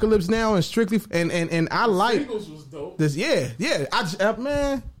 Tupacalypse Now and Strictly and I like Singles was dope. this. Yeah.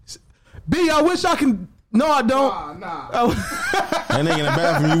 Man, B, I wish I can. No, I don't. Nah. Oh, that nigga in the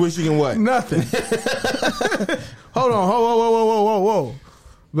bathroom. You wish you can what? nothing. Hold on. Whoa.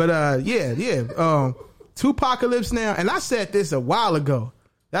 But yeah. Tupacalypse Now, and I said this a while ago.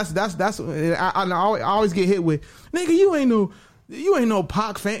 That's. I always get hit with, nigga, you ain't no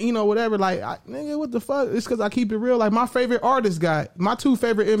Pac fan, you know, whatever. Like, nigga, what the fuck? It's because I keep it real. Like, my favorite artists got, my 2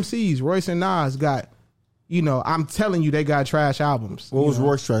 favorite MCs, Royce and Nas, got, you know, I'm telling you, they got trash albums. What was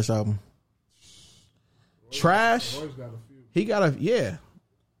Royce's trash album? Trash. Royce got a few.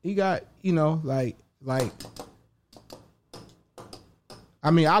 He got, you know, like.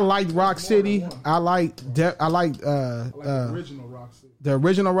 I mean, I like Rock City. I like the original Rock City. the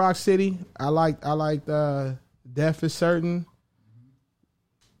original Rock City. I like Death is Certain.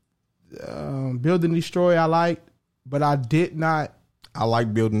 Build and Destroy. I like, but I did not. I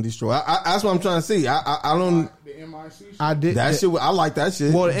like Build and Destroy. That's what I'm trying to see. I don't. The MIC shit. I did That shit. I like that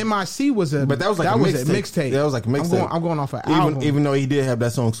shit. Well, the MIC was a, But that was like a mixtape. That was like a mixtape. I'm going off an album. Even though he did have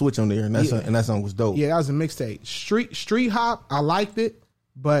that song Switch on there, and that song was dope. Yeah, that was a mixtape. Street Hop, I liked it,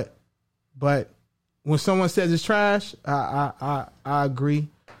 but when someone says it's trash, I agree.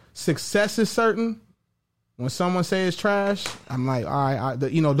 Success is Certain. When someone says it's trash, I'm like, all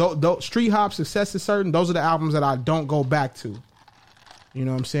right, Street Hop, Success is Certain. Those are the albums that I don't go back to. You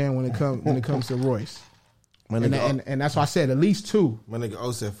know what I'm saying, when it comes to Royce. And that's why I said at least 2. My nigga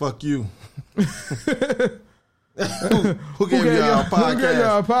O said, "Fuck you." Who gave y'all a podcast? Who gave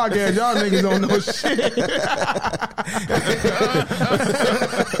y'all a podcast? Y'all niggas don't know shit.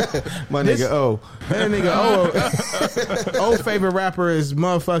 My nigga O. That nigga O favorite rapper is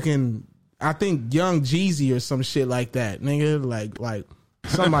motherfucking, I think, Young Jeezy or some shit like that. Nigga, like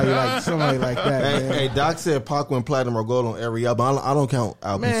somebody like that. Man. Hey, Doc said Pac went platinum or gold on every album. I don't count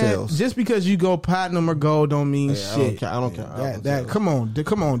album Man, sales. just because you go platinum or gold don't mean shit. I don't count album sales. Come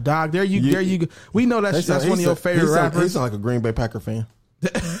on, Doc. There you go. We know that's one of your favorite rappers. He sound like a Green Bay Packer fan. A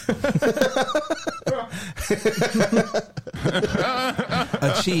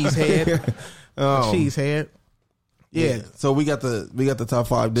cheesehead. A cheesehead. Yeah. So we got the top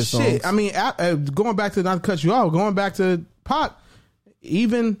 5 diss songs. Shit. I mean, going back to, not to cut you off, going back to Pac,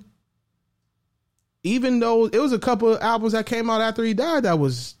 even though it was a couple of albums that came out after he died, I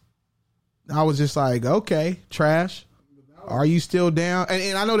was just like, okay, trash. Are you still down?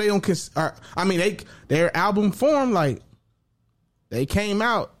 And I know they don't. I mean, their album form, like, they came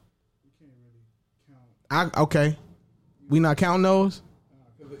out. Okay, we not counting those.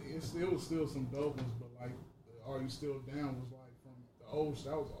 It was still some dope ones, but like, Are You Still Down was like from the old.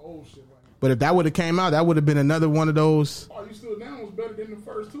 That was old shit. Like, but if that would have came out, that would have been another one of those. Are You Still Down was better than the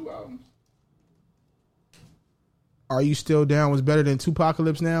first 2 albums. Are You Still Down was better than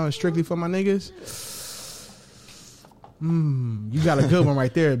Tupacalypse Now and Strictly for My Niggas. You got a good one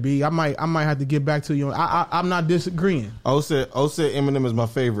right there, B. I might have to get back to you. I'm not disagreeing. O said Eminem is my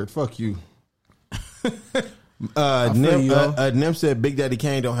favorite. Fuck you. Nim said Big Daddy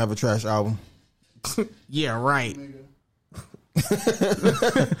Kane don't have a trash album. Yeah, right.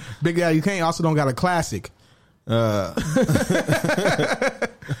 Big Daddy Kane also don't got a classic. He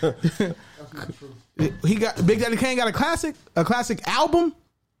got Big Daddy Kane got a classic album.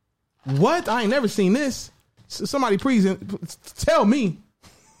 What? I ain't never seen this. Somebody please tell me.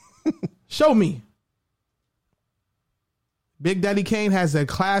 Show me. Big Daddy Kane has a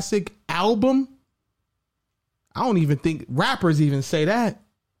classic album. I don't even think rappers even say that.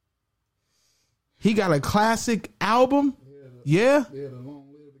 He got a classic album. Yeah. Yeah, the Long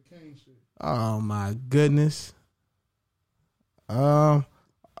Live the Kane shit. Oh my goodness. That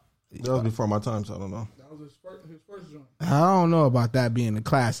was before my time, so I don't know. That was his first joint. I don't know about that being a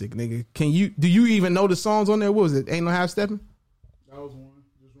classic, nigga. Do you even know the songs on there? What was it? Ain't No Half Stepping? That was one.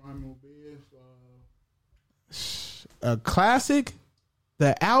 Just Rhyming with Biz. A classic?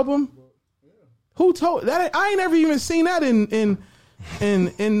 The album? Who told that? I ain't never even seen that in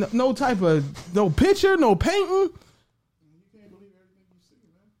no type of no picture, no painting. You can't believe everything you see,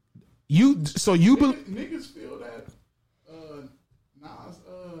 man. You believe niggas feel that Nas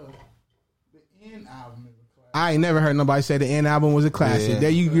the N album is a classic. I ain't never heard nobody say the N album was a classic. Yeah. There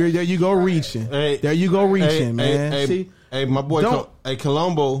you go reaching. Hey, there you go reaching, man. See? Hey, my boy,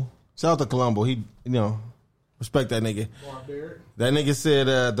 Colombo. Shout out to Colombo. He, respect that nigga. Barbaric. That nigga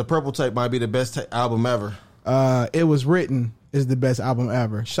said the Purple Tape might be the best album ever. It Was Written is the best album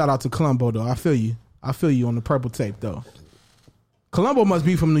ever. Shout out to Colombo though. I feel you on the Purple Tape though. Colombo must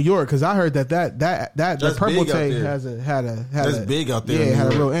be from New York because I heard that the Purple Tape had a big out there. Yeah, it had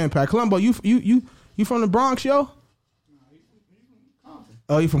a real impact. Colombo, you from the Bronx, yo?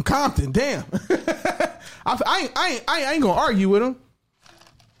 Oh, you from Compton? Damn. I ain't gonna argue with him.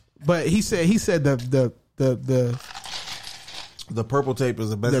 But he said the Purple Tape is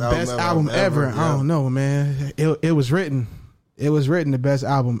the best album ever. Yeah. I don't know, man. It was written. It was written the best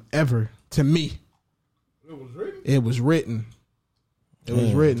album ever to me. It was written. It was written. It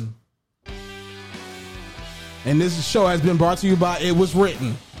was written. And this show has been brought to you by It Was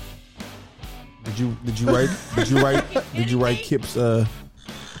Written. Did you write Kip's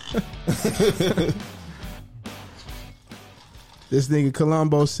This nigga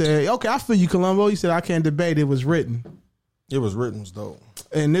Colombo said, okay, I feel you, Colombo. He said, I can't debate. It was written. It was written, though.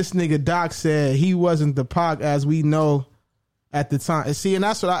 And this nigga Doc said he wasn't the Pac as we know at the time. And see, and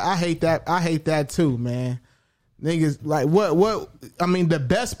that's what I hate that. I hate that too, man. Niggas like what? I mean, the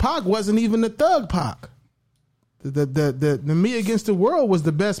best Pac wasn't even the Thug Pac. The Me Against the World was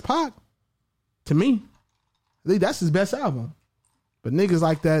the best Pac to me. I think that's his best album. But niggas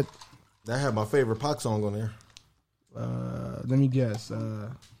like that. That had my favorite Pac song on there. Let me guess.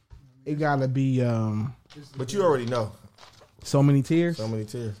 It gotta be. But you already know. So Many Tears. So Many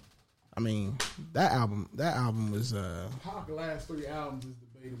Tears. I mean, that album was. Pac last 3 albums is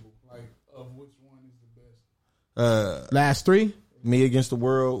debatable. Like, of which one is the best? Last 3. Me Against the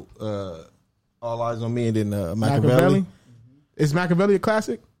World. All Eyes on Me, and then Machiavelli. Is Machiavelli a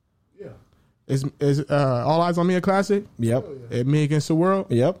classic? Yeah. Is All Eyes on Me a classic? Yep. And Me Against the World.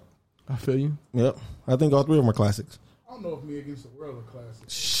 Yep. I feel you. Yep. I think all 3 of them are classics. I don't know if Me Against the World are classic.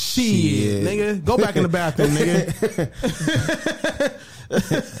 Shit, nigga. Go back in the bathroom, nigga.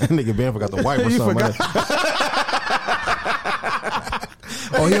 Nigga Ben forgot the wipe or You something.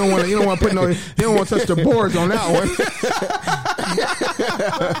 Oh, he don't want to put no. He don't want to touch the boards on that one.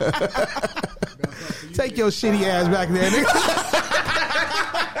 Take your shitty ass back there, nigga.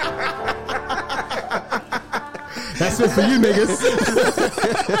 That's it for you niggas.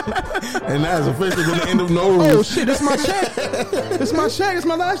 And that's officially the end of No Rules. Oh shit, this my check. This my check. It's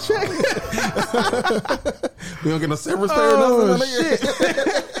my last check. We don't get no severance pay or nothing. Oh my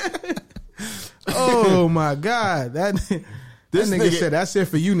nigga. shit. Oh my god. That nigga said that's it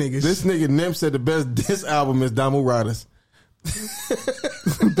for you niggas. This nigga Nim said the best diss album is Damu Riders.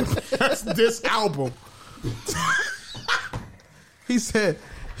 That's this album. He said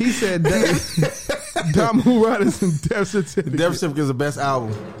Damu Riders and Death Certificate. Death Certificate is the best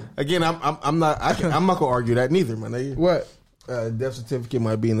album. Again, I'm not gonna argue that neither, man. Nigga. What? Death Certificate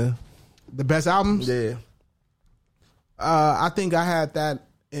might be in The best albums? yeah. I think I had that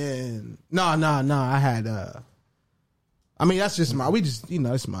in I had I mean that's just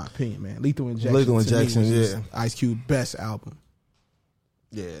it's my opinion, man. Lethal Injection. Lethal to me Injection, was just yeah. Ice Cube best album.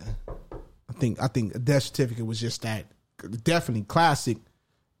 Yeah. I think Death Certificate was just that definitely classic.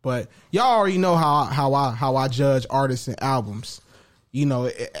 But y'all already know how I judge artists and albums. You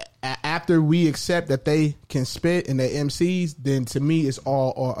know, after we accept that they can spit and they're MCs, then to me it's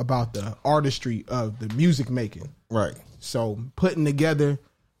all about the artistry of the music making. Right. So putting together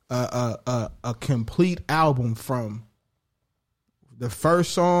a complete album from the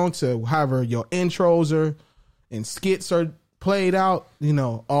first song to however your intros are and skits are played out, you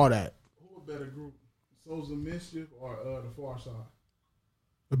know, all that. Who a better group, Souls of Mischief or the Far Side?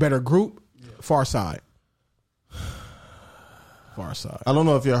 A better group, Far Side. Far Side. I don't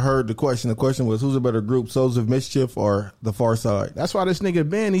know if you heard the question. The question was, who's a better group, Souls of Mischief or the Far Side? That's why this nigga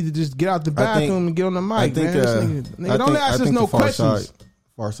Ben need to just get out the bathroom and get on the mic, I think, man. This nigga don't ask us no questions.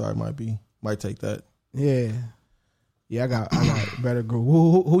 Far Side might take that. Yeah, I got better group.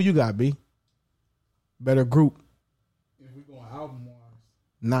 Who you got, B? Better group? If we going album wise,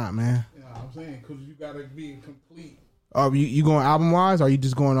 Nah, man. you know what I'm saying? Because you got to be complete. Oh, you going album wise? Or are you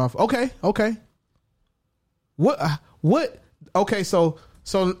just going off? Okay. What? Okay, so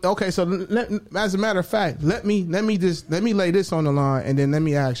as a matter of fact, let me lay this on the line, and then let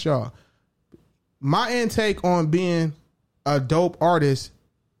me ask y'all. My intake on being a dope artist,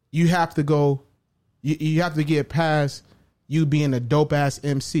 you have to go, you have to get past you being a dope ass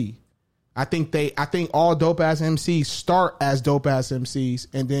MC. I think all dope ass MCs start as dope ass MCs,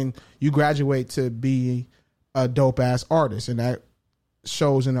 and then you graduate to be a dope ass artist, and that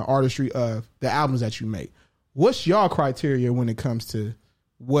shows in the artistry of the albums that you make. What's y'all criteria when it comes to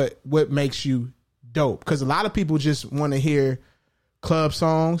what makes you dope? Because a lot of people just want to hear club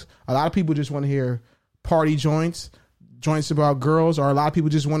songs. A lot of people just want to hear party joints about girls, or a lot of people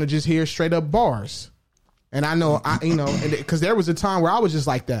just want to just hear straight up bars. And I know, because there was a time where I was just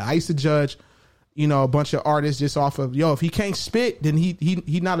like that. I used to judge, a bunch of artists just off of, if he can't spit, then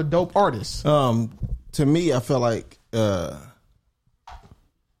he not a dope artist. To me, I feel like a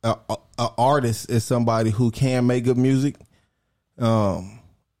artist is somebody who can make good music. You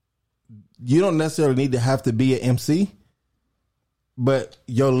don't necessarily need to have to be an MC, but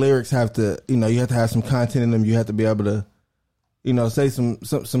your lyrics have to, you have to have some content in them. You have to be able to, say some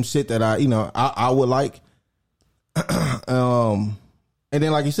shit that I would like. And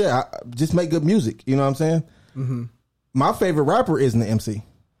then, like you said, just make good music. You know what I'm saying? Mm-hmm. My favorite rapper isn't an MC.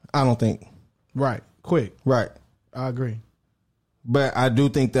 I don't think. Right. Quick. Right. I agree. But I do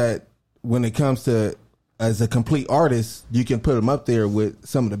think that when it comes to as a complete artist, you can put him up there with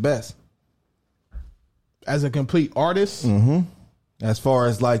some of the best. As a complete artist, as far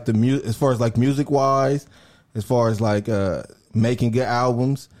as like music wise, as far as like making good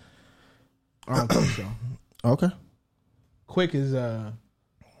albums. I don't think so. Okay. Quick is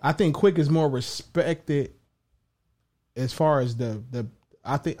I think Quick is more respected as far as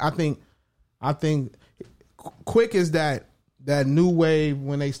I think Quick is that new wave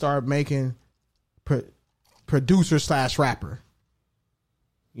when they start making producer / rapper.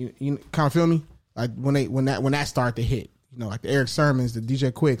 You kind of feel me? Like when that started to hit, like the Eric Sermons, the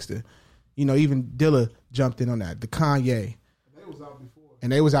DJ Quicks, even Dilla jumped in on that, the Kanye.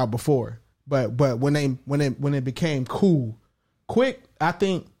 And they was out before. But when it became cool, Quick, I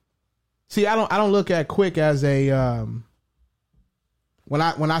think. See, I don't look at Quick as a when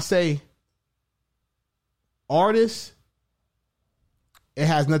I say artist, it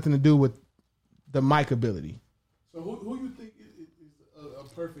has nothing to do with the mic ability. So who you think is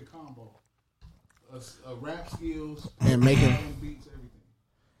a perfect combo? A rap skills and making beats, everything.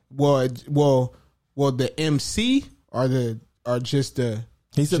 Well, the MC or just the.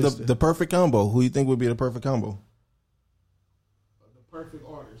 He said the perfect combo. Who you think would be the perfect combo? The perfect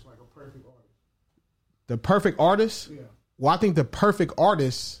artist, like a perfect artist. The perfect artist? Yeah. Well, I think the perfect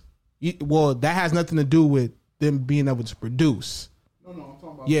artist, that has nothing to do with them being able to produce. No, I'm talking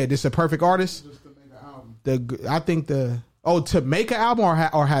about. Yeah, this a perfect artist. Just to make an album. I think to make an album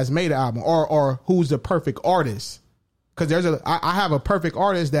or has made an album or who's the perfect artist? Because I have a perfect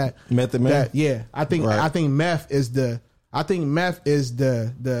artist that Method Man. I think Meth is the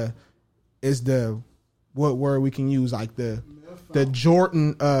what word we can use, like the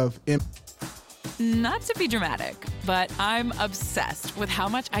Jordan of. Not to be dramatic, but I'm obsessed with how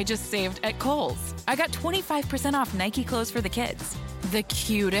much I just saved at Kohl's. I got 25% off Nike clothes for the kids, the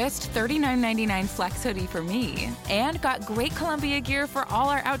cutest $39.99 flex hoodie for me, and got great Columbia gear for all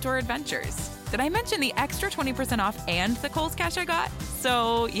our outdoor adventures. Did I mention the extra 20% off and the Kohl's cash I got?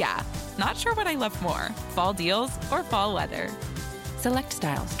 So yeah, not sure what I love more, fall deals or fall weather. Select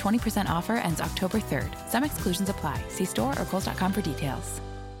styles, 20% offer ends October 3rd. Some exclusions apply. See store or Kohl's.com for details.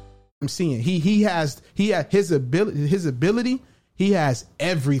 I'm seeing he has his ability. He has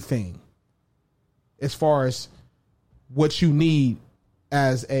everything as far as what you need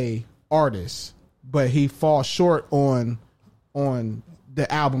as a artist, but he falls short on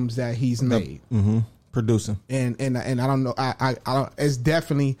the albums that he's made. Producing and I don't know. I don't. It's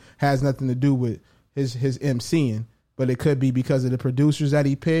definitely has nothing to do with his MCing, but it could be because of the producers that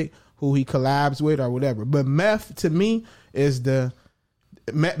he picked, who he collabs with, or whatever. But Meth to me is the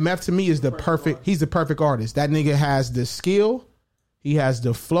perfect. He's the perfect artist. That nigga has the skill, he has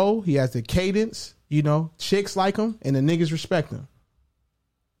the flow, he has the cadence. You know, chicks like him, and the niggas respect him.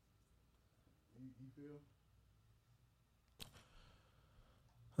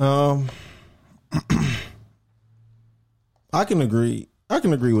 I can agree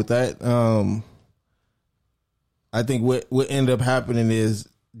with that. I think what ended up happening is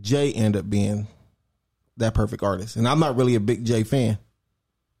Jay ended up being that perfect artist, and I'm not really a big Jay fan.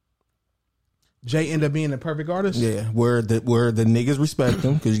 Jay ended up being the perfect artist. Yeah, where the niggas respect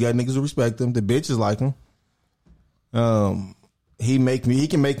him, because you got niggas who respect him. The bitches like him. He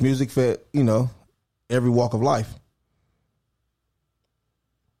can make music for every walk of life.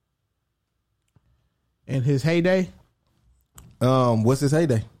 In his heyday, what's his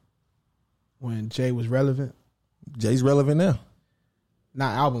heyday? When Jay was relevant. Jay's relevant now.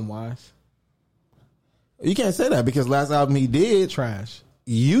 Not album wise. You can't say that, because last album he did trash.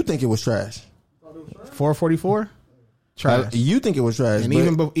 You think it was trash? 444, trash. You think it was trash, and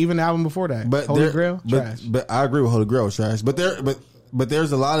even the album before that, but Holy Grail, trash. But I agree with Holy Grail was trash. But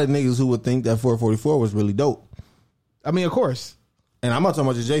there's a lot of niggas who would think that 444 was really dope. I mean, of course. And I'm not talking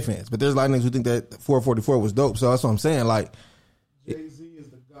about the Jay fans, but there's a lot of niggas who think that 444 was dope. So that's what I'm saying. Like, Jay-Z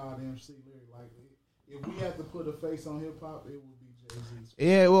is the god MC lyric. Like, if we had to put a face on hip hop, it would be Jay-Z.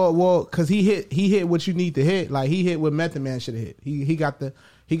 Yeah, well, because he hit what you need to hit. Like, he hit what Method Man should have hit. He got the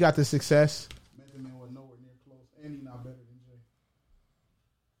success. Method Man was nowhere near close, and he's not better than Jay.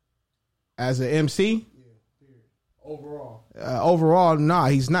 As an MC? Yeah, period. Overall, nah,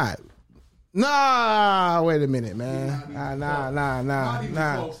 he's not. Nah, wait a minute, man.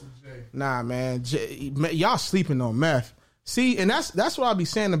 Nah, man. Y'all sleeping on Meth. See, and that's what I be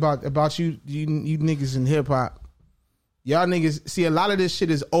saying about you niggas in hip hop. Y'all niggas see, a lot of this shit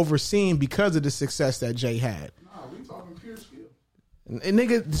is overseen because of the success that Jay had. Nah, we talking pure skill. And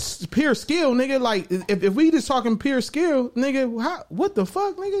nigga, pure skill, nigga. Like, if we just talking pure skill, nigga, what the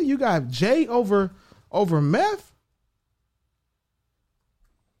fuck, nigga? You got Jay over Meth?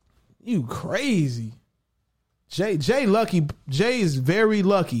 You crazy. Jay lucky. Jay is very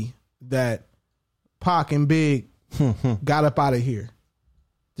lucky that Pac and Big got up out of here.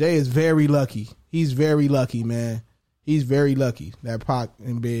 Jay is very lucky. He's very lucky, man. He's very lucky that Pac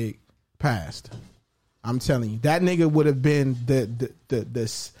and Big passed. I'm telling you, that nigga would have been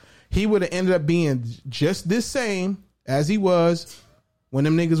he would have ended up being just this same as he was when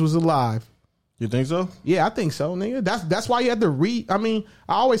them niggas was alive. You think so? Yeah, I think so, nigga. That's why you had to I mean,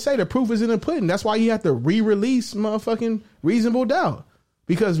 I always say the proof is in the pudding. That's why you had to re-release motherfucking Reasonable Doubt,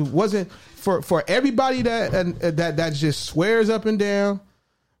 because it wasn't for everybody that just swears up and down.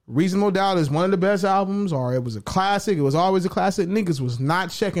 Reasonable Doubt is one of the best albums, or it was a classic. It was always a classic. Niggas was not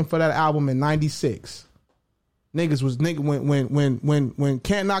checking for that album in '96. Niggas was when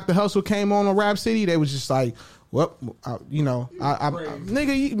Can't Knock the Hustle came on Rap City, they was just like, well,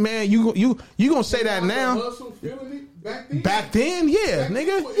 nigga, man, you gonna say that now? Hustle, feeling it back then, yeah, back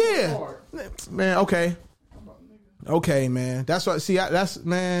nigga, yeah, man, okay, man. That's what. See, that's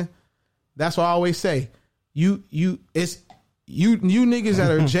what I always say. You you niggas that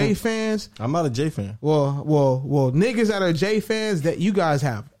are Jay fans. I'm not a Jay fan. Well, niggas that are Jay fans, that you guys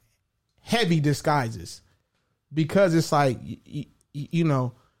have heavy disguises, because it's like you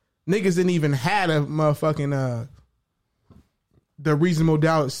know, niggas didn't even had a motherfucking the Reasonable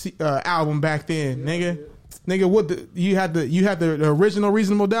Doubt album back then, nigga. What you had the original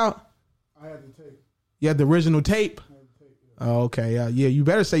Reasonable Doubt? I had the tape. You had the original tape. Oh, okay, yeah. You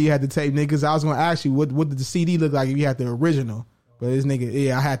better say you had the tape, niggas. I was gonna ask you what did the CD look like if you had the original, but this nigga,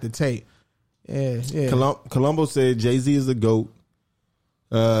 yeah, I had the tape. Yeah. Columbo said Jay-Z is the GOAT.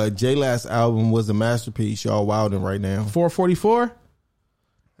 Jay last album was a masterpiece. Y'all wilding right now. 444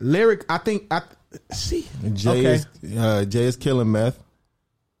 lyric. I see. Jay is killing meth.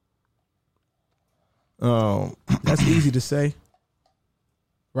 That's easy to say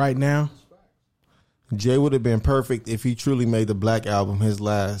right now. Jay would have been perfect if he truly made the Black Album his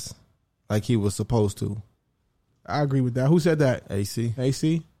last, like he was supposed to. I agree with that. Who said that? AC.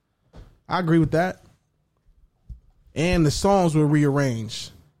 I agree with that. And the songs were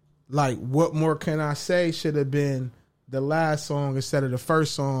rearranged. Like, What More Can I Say should have been the last song instead of the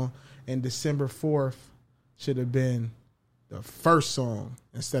first song, and December 4th should have been the first song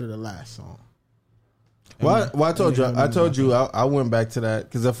instead of the last song. Well, I told you, I went back to that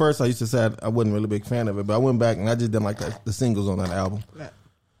because at first I used to say I wasn't really a big fan of it, but I went back and I just didn't like the singles on that album.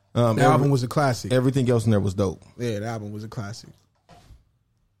 The album was a classic. Everything else in there was dope. Yeah, the album was a classic.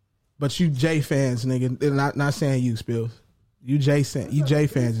 But you Jay fans, nigga, not saying you, Spills. You Jay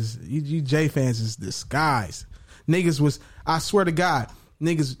fans is disguised. Niggas was, I swear to God,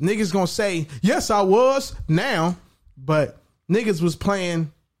 niggas gonna say, yes, I was now, but niggas was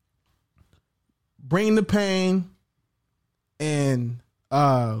playing Bring the Pain and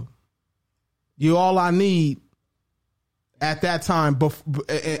You All I Need at that time, before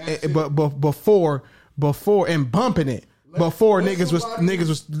and bumping it before niggas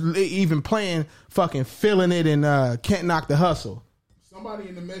was even playing fucking Feeling It and Can't Knock the Hustle. Somebody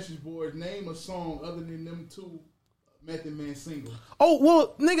in the message board name a song other than them two Method Man singles. Oh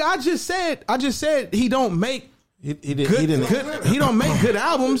well, nigga, I just said he don't make. He don't make good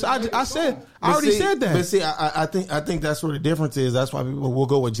albums. I already said that. But see, I think that's where the difference is. That's why people will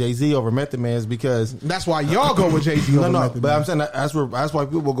go with Jay-Z over Method Man, is because that's why y'all go with Jay-Z over Method Man. But I'm saying that's why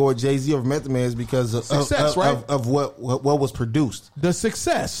people will go with Jay-Z over Method Man, is because of success, right? of what was produced. The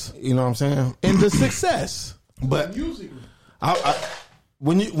success. You know what I'm saying? And the success. But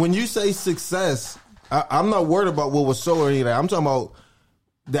when you say success, I'm not worried about what was sold or anything. I'm talking about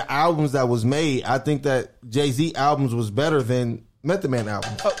the albums that was made. I think that Jay-Z albums was better than Method Man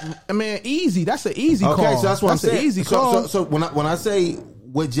albums. I mean, easy. That's an easy call. Okay, so that's what I'm saying. Easy call. So when I say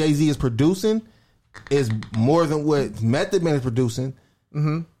what Jay-Z is producing is more than what Method Man is producing,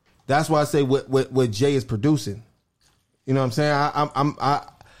 that's why I say what Jay is producing. You know what I'm saying?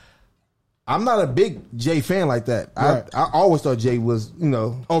 I'm not a big Jay fan like that. Right. I always thought Jay was,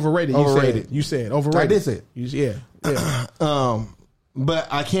 overrated. You said overrated. I did say it. Yeah. But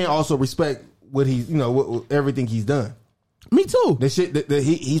I can't also respect what he's, everything he's done. Me too. The shit that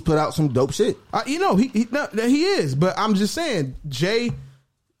he's put out some dope shit. He is. But I'm just saying, Jay.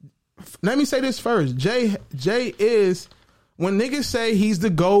 Let me say this first. Jay is, when niggas say he's the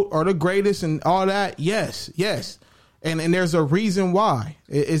GOAT or the greatest and all that. Yes. And there's a reason why.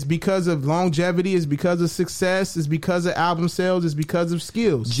 It's because of longevity. It's because of success. It's because of album sales. It's because of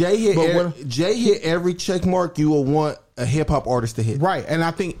skills. Jay hit every check mark you will want a hip hop artist to hit. Right. And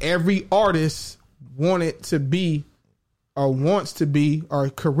I think every artist wanted to be, or wants to be, or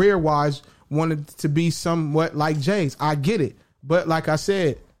career wise wanted to be somewhat like Jay's. I get it. But like I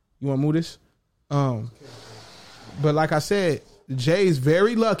said, you want to move this? But like I said, Jay's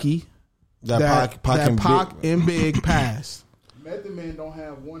very lucky that Pac and Big passed. Method Man don't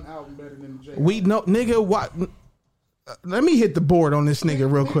have one album better than Jay. We know, nigga. What? Let me hit the board on this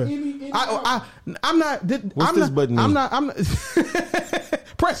nigga real quick. I'm not. What's this button? I'm not.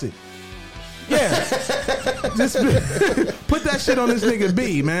 Press it. Yeah. Just put that shit on this nigga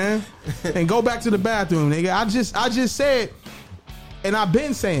B, man, and go back to the bathroom, nigga. I just said, and I've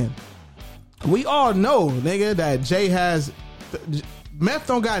been saying, we all know, nigga, that Jay has. Meth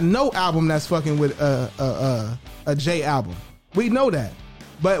don't got no album that's fucking with a Jay album. We know that.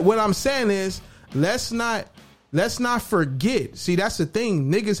 But what I'm saying is, let's not forget. See, that's the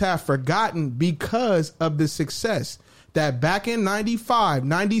thing. Niggas have forgotten because of the success that back in 95,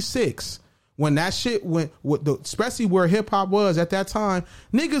 96, when that shit went, especially where hip hop was at that time,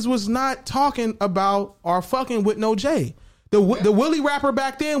 niggas was not talking about or fucking with no Jay. The Willie rapper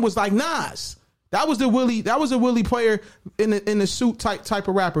back then was like Nas. That was a Willie player in the suit type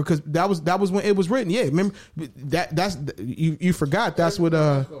of rapper, because that was when it was written. Yeah, remember that's you forgot. That's what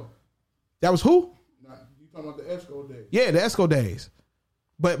that was who? You talking about the Esco days? Yeah, the Esco days.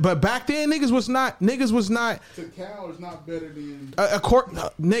 But back then niggas was not. Tikal is not better than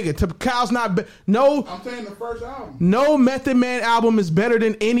nigga. Tikal's not. No, I'm saying the first album. No Method Man album is better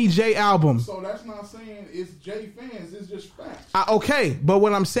than any J album. So that's not saying it's J fans. It's just facts. Okay, but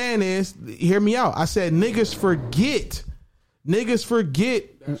what I'm saying is, hear me out. I said niggas forget. That's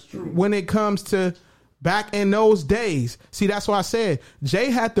true. When it comes to back in those days. See, that's why I said Jay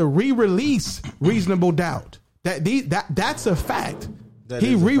had to re-release Reasonable Doubt. That's a fact.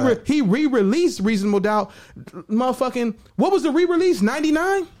 He re-released Reasonable Doubt. Motherfucking, what was the re-release?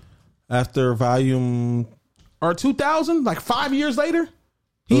 99? After volume or 2000? Like 5 years later?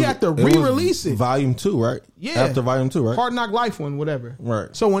 He had to re-release it. Volume 2, right? Yeah. After volume 2, right? Hard Knock Life one, whatever.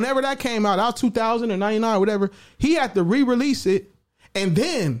 Right. So whenever that came out, 2000 or 99 or whatever, he had to re-release it. And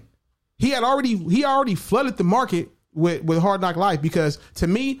then he already flooded the market with Hard Knock Life, because to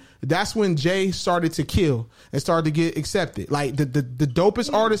me, that's when Jay started to kill and started to get accepted. Like the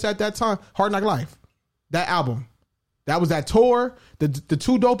dopest artist at that time, Hard Knock Life. That album. That was that tour. The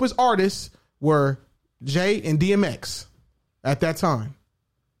two dopest artists were Jay and DMX at that time.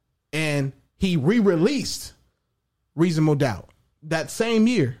 And he re-released Reasonable Doubt that same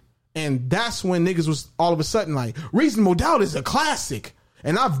year. And that's when niggas was all of a sudden like, Reasonable Doubt is a classic.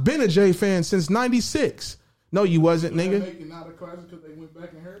 And I've been a Jay fan since 96. No, you wasn't, nigga. Make it not a classic because they went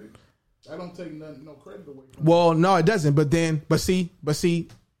back and heard it. I don't take no credit away from Well, no, it doesn't. But see,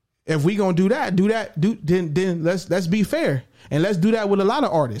 if we gonna do that, then let's be fair, and let's do that with a lot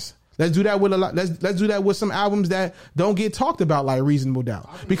of artists. Let's do that with let's do that with some albums that don't get talked about, like Reasonable Doubt.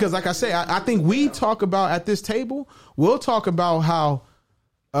 Because, like I say, I think we talk about at this table. We'll talk about how,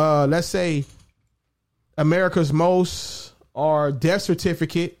 let's say, America's Most or Death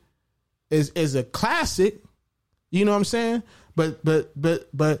Certificate is a classic. You know what I'm saying? But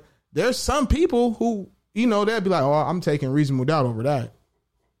there's some people who, you know, they'll be like, oh, I'm taking Reasonable Doubt over that.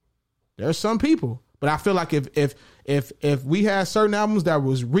 There's some people. But I feel like if we had certain albums that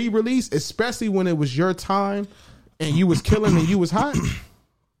was re-released, especially when it was your time and you was killing and you was hot.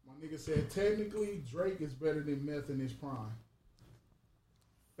 My nigga said technically Drake is better than Meth in his prime.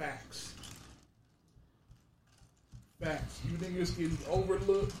 Facts. You niggas can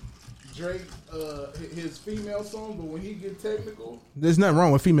overlook Drake, his female songs, but when he get technical, there's nothing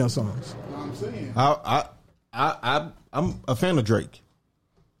wrong with female songs. You know what I'm saying? I'm a fan of Drake.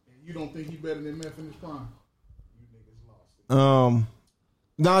 You don't think he better than Meth in his prime? You niggas lost it.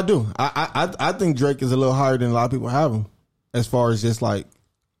 No, I do. I think Drake is a little higher than a lot of people have him, as far as just like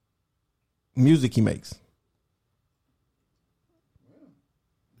music he makes.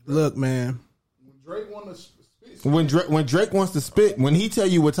 Look, man. When Drake wanna When Drake wants to spit, when he tell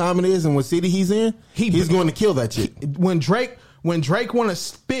you what time it is and what city he's in, he's going to kill that shit. When Drake want to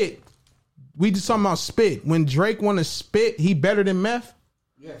spit, we just talking about spit. When Drake want to spit, he better than Meth.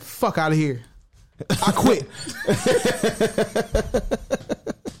 Yeah. Fuck out of here. I quit.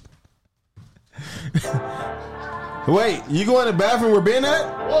 Wait, you going to the bathroom where Ben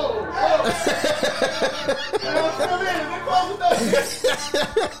at? Whoa.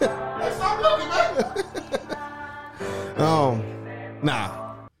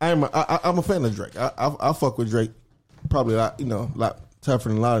 Nah. I'm a fan of Drake. I fuck with Drake probably a lot tougher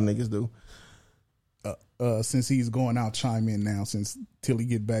than a lot of niggas do. Since he's going out, chime in now till he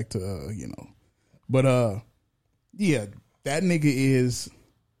get back to But yeah, that nigga is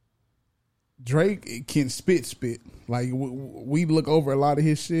Drake can spit. Like we look over a lot of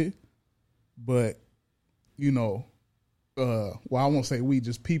his shit, but well, I won't say we,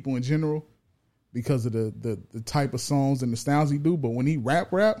 just people in general, because of the type of songs and the styles he do. But when he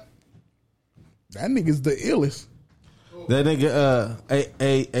rap, that nigga's the illest. That nigga,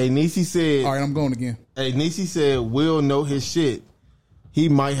 Niecy said. All right, I'm going again. Niecy said, Will know his shit. He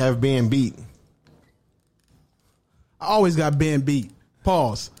might have been beat. I always got Ben beat.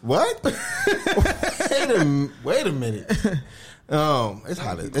 Pause. What? Wait a minute. It's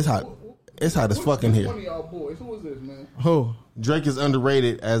hot as fuck in here. One of y'all boys, who is this, man? Who? Drake is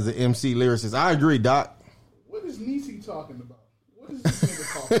underrated as an MC lyricist. I agree, Doc. What is Niecy talking about? What is this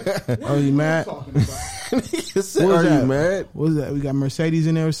nigga talking about? Are you mad? Talking about? Are you mad? What was that? We got Mercedes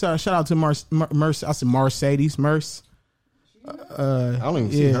in there. Shout out to Mercedes. I said Mercedes. Merce. I don't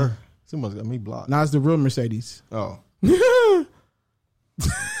even see her. She must got me blocked. Nah, it's the real Mercedes. Oh.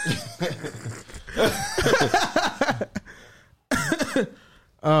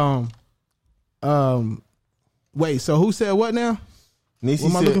 Wait, so who said what now? What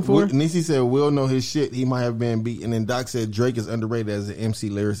am I looking for? Nisi said Will know his shit. He might have been beaten, and Doc said Drake is underrated as an MC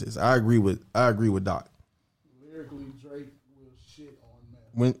lyricist. I agree with Doc. Lyrically, Drake will shit on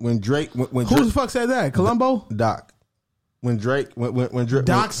Meth. When Drake Who the fuck said that? Columbo? Doc. When Drake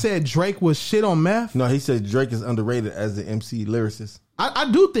Doc said Drake was shit on Meth. No, he said Drake is underrated as an MC lyricist.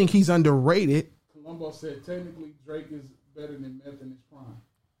 I do think he's underrated. Columbo said technically Drake is better than Meth in his prime.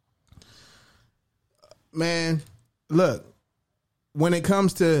 Man, look. When it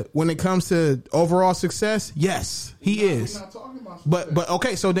comes to overall success, yes, he is. We're not talking about But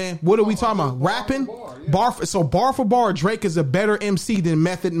okay, so then what are we talking about? Rapping? Bar for bar, Drake is a better MC than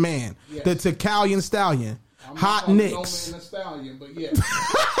Method Man, the Tecalian Stallion, Hot Nicks. No man, a stallion, but yeah.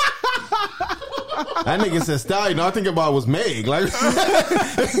 That nigga said Stallion. All I think about was Meg. Like,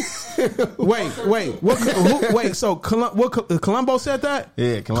 wait. So Columbo said that?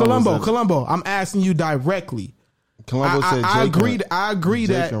 Yeah, Columbo. I'm asking you directly. Columbo said I Drake agree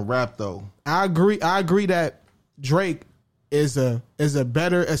Drake that can rap though. I agree that Drake is a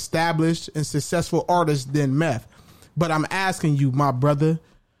better established and successful artist than Meth. But I'm asking you, my brother,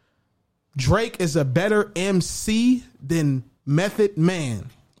 Drake is a better MC than Method Man.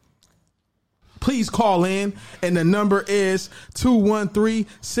 Please call in, and the number is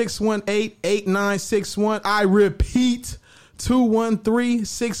 213-618-8961. I repeat,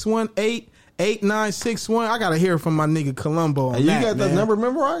 213-618-8961. I gotta hear from my nigga Columbo on you that, got that number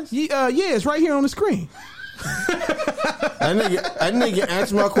memorized? Yeah, it's right here on the screen. That nigga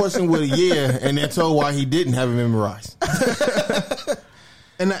answered my question with a yeah, and then told why he didn't have it memorized.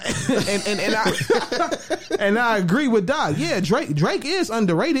 And I agree with Doc. Yeah, Drake is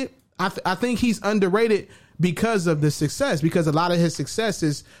underrated. I think he's underrated because of the success. Because a lot of his success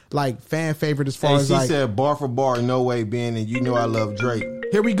is like fan favorite as far as like. He said bar for bar, no way, Ben, and you know I love Drake.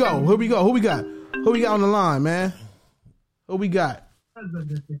 Here we go. Who we got? Who we got on the line, man? Who we got? Because of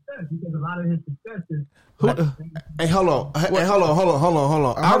the success, because a lot of his success is. Hey, hold on.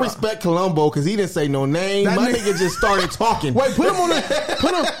 I respect Columbo because he didn't say no name. My nigga just started talking. Wait, put him on. I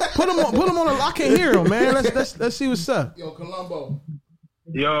can't hear him, man. Let's see what's up. Yo, Columbo.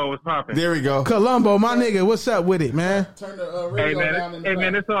 Yo, what's poppin'? There we go. Columbo, my nigga, what's up with it, man? Turn the radio down in the back.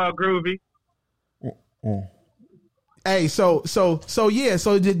 Man, it's all groovy. Hey, so yeah.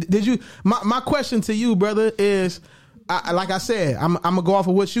 So did you? My question to you, brother, is, like I said, I'm gonna go off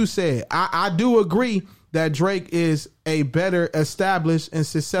of what you said. I do agree that Drake is a better established and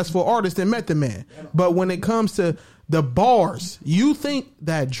successful artist than Method Man. But when it comes to the bars, you think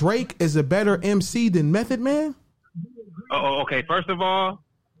that Drake is a better MC than Method Man? Oh, okay. First of all,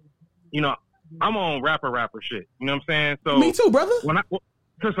 I'm on rapper shit. You know what I'm saying? So me too, brother. When I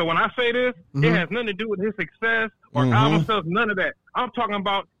say this, it has nothing to do with his success or album sales, none of that. I'm talking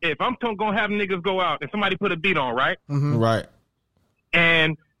about if I'm gonna have niggas go out and somebody put a beat on, right? Mm-hmm. Right.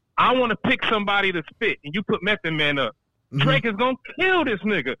 And I want to pick somebody to spit, and you put Method Man up. Drake is gonna kill this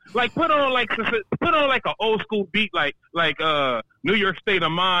nigga. Like put on like an old school beat like New York State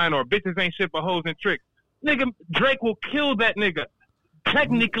of Mind or Bitches Ain't Shit But Hoes and Tricks. Nigga, Drake will kill that nigga.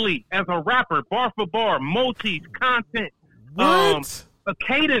 Technically, as a rapper, bar for bar, motifs, content, a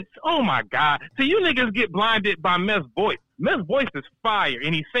cadence. Oh my God! So you niggas get blinded by Meth's voice. Meth's voice is fire,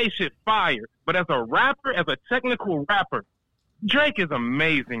 and he say shit fire. But as a rapper, as a technical rapper, Drake is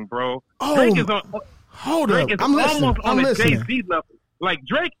amazing, bro. Drake is on. Hold Drake up, is almost on a Jay-Z level. Like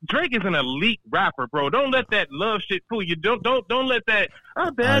Drake is an elite rapper, bro. Don't let that love shit fool you. Don't let that.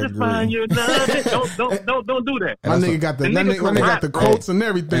 I'm better find your love. Don't do that. My nigga got the quotes and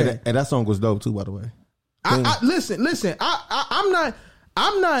everything. And that song was dope too, by the way. Listen. I'm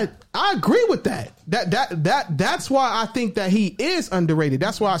not. I agree with that. That's why I think that he is underrated.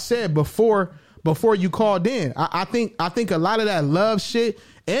 That's why I said before you called in. I think a lot of that love shit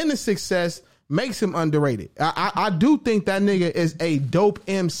and the success makes him underrated. I do think that nigga is a dope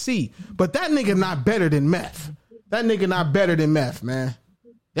MC, but that nigga not better than Meth. That nigga not better than Meth, man.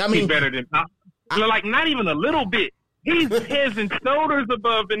 I mean, he's better than like not even a little bit. He's heads and shoulders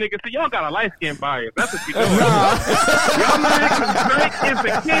above the nigga. So y'all got a light skin bias. That's what you doing. Y'all niggas, Drake is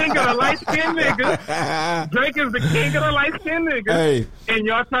the king of the light skin niggas. Drake is the king of the light skin niggas. Hey. And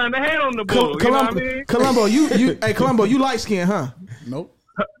y'all trying to hate on the bull. You know what I mean? Columbo, hey Columbo, you light skin, huh? Nope.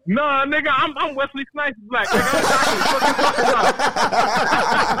 Nah, nigga, I'm Wesley Snipes black. Nigga,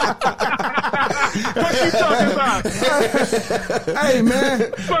 what you talking about? Hey,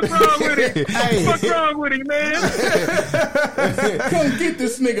 man. What's wrong with it? Hey. What's wrong with celebrity, man. Come get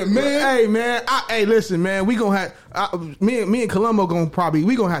this nigga, man. Hey, man. Hey, listen, man. We gonna have me and Columbo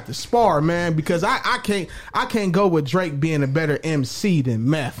we gonna have to spar, man, because I can't go with Drake being a better MC than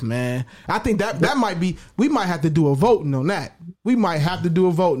Meth, man. I think that might be. We might have to do a voting on that. We might have to do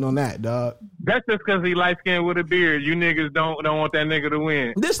a voting on that, dog. That's just because he light skinned with a beard. You niggas don't want that nigga to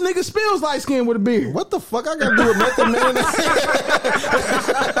win. This nigga spills light skin with a beard. What the fuck I gotta do with Method Man?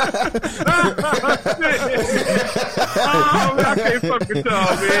 Oh, I can't fuck with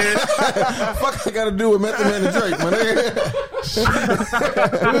y'all, man. Fuck I gotta do with Method Man and Drake, my nigga.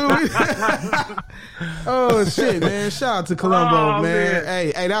 Oh shit, man! Shout out to Columbo, man.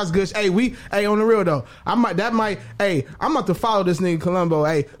 Hey, that was good. Hey, on the real though, I'm about to follow this nigga Columbo.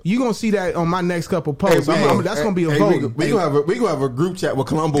 Hey, you gonna see that on my next couple posts. That's gonna be a vote. We gonna have a group chat with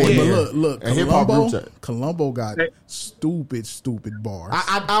Columbo. Look, Columbo got stupid bars.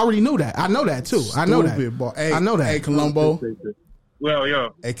 I already knew that. I know that too. I know that. Hey, I know that. Hey, Columbo. Well,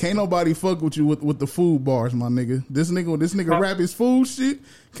 yo. Hey, can't nobody fuck with you with the food bars, my nigga. This nigga rap his food shit.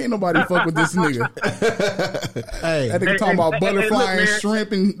 Can't nobody fuck with this nigga. Hey, that nigga talking about butterfly and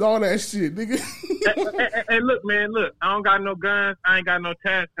shrimp and all that shit, nigga. Hey, look, man, look. I don't got no guns. I ain't got no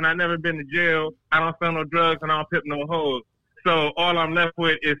tats, and I never been to jail. I don't sell no drugs, and I don't pimp no hoes. So all I'm left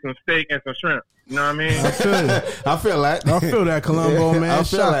with is some steak and some shrimp. You know what I mean? I feel that. I feel that, Columbo, man. I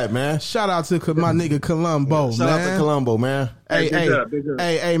feel that, man. Shout out to my nigga Columbo, man. Shout out to Columbo, man.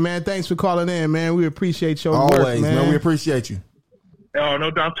 Hey, man. Thanks for calling in, man. We appreciate your work, man. We appreciate you. Oh,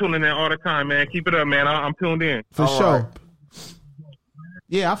 no doubt. I'm tuning in all the time, man. Keep it up, man. I'm tuned in. For sure. Right.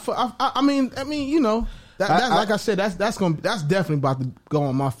 Yeah, I mean, you know. Like I said, that's definitely about to go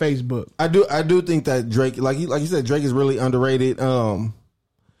on my Facebook. I do think that Drake, like you said, Drake is really underrated.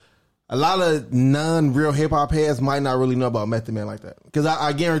 A lot of non-real hip hop heads might not really know about Method Man like that, because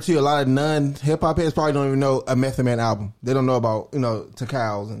I guarantee you, a lot of non-hip hop heads probably don't even know a Method Man album. They don't know about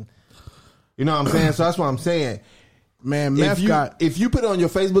Takals and you know what I'm saying. So that's what I'm saying. Man, if you put it on your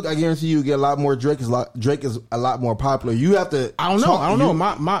Facebook, I guarantee you get a lot more. Drake is a lot more popular. You have to. I don't know.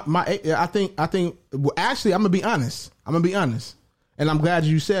 I think. Well, actually, I'm gonna be honest, and I'm glad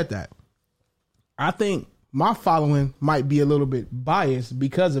you said that. I think my following might be a little bit biased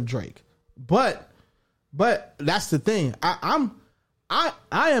because of Drake, but that's the thing. I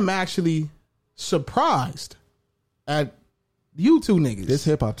am actually surprised at you two niggas. This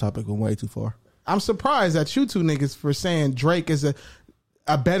hip hop topic went way too far. I'm surprised at you two niggas for saying Drake is a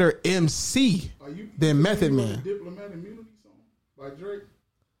better MC than Method Man. Diplomatic Immunity song by Drake.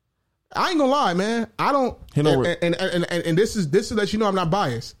 I ain't gonna lie, man. I don't. And this is to let you know I'm not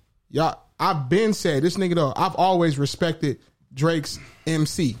biased. Y'all, I've been said this nigga though. I've always respected Drake's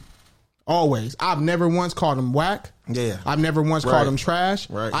MC. Always. I've never once called him whack. Yeah. I've never once called him trash.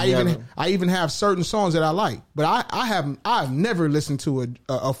 Right. I even have certain songs that I like, but I've never listened to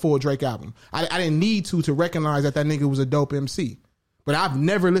a full Drake album. I didn't need to recognize that nigga was a dope MC. But I've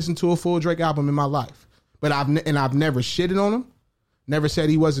never listened to a full Drake album in my life. But I've never shitted on him. Never said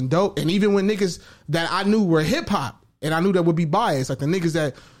he wasn't dope. And even when niggas that I knew were hip hop and I knew that would be biased, like the niggas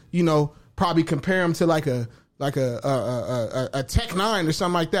that, probably compare him to like a Tech 9 or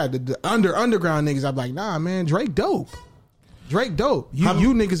something like that. The underground niggas, I'm like, nah, man, Drake dope. Drake dope. You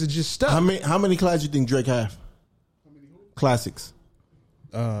niggas are just stuck. How many classics you think Drake have? Classics.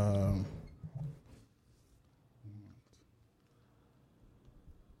 Probably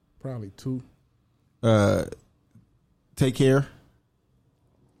 2. Take Care.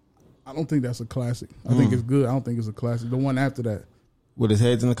 I don't think that's a classic. I think it's good. I don't think it's a classic. The one after that, with his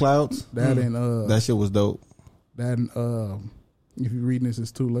heads in the clouds. That and that shit was dope. That and if you're reading this,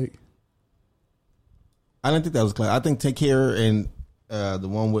 it's too late. I didn't think that was classic. I think Take Care and the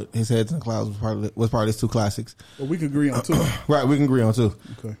one with his heads in the clouds was part of his 2 classics. Well, we can agree on 2. Right, we can agree on 2.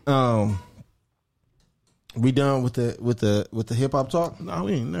 Okay. We done with the hip hop talk? No,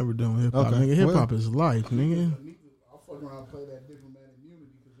 we ain't never done hip hop. Okay. Nigga, hip hop is life, nigga. I'll fuck around and play that Diplomatic Immunity.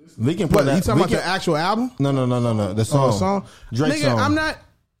 We can play that. You talking about the actual album? No. The song. Oh, song? Drake nigga, song. I'm not.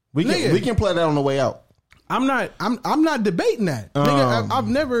 We can play that on the way out. I'm not debating that. Nigga, I've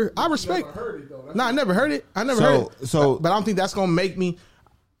never. I respect. Never heard it though. No, I never heard it. I never heard it. But I don't think that's gonna make me.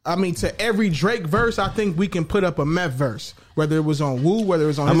 I mean, to every Drake verse, I think we can put up a Meth verse, whether it was on Woo, whether it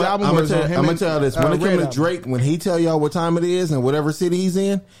was on his album, I'm whether it was on him. I'm gonna tell this: when it comes to Red Drake, when he tell y'all what time it is and whatever city he's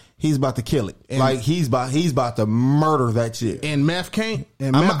in, he's about to kill it. And like he's about to murder that shit. And Meth can't.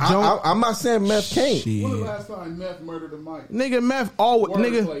 And Meth don't. I'm not saying Meth can't. When the last time Meth murdered a mic? Nigga, Meth always.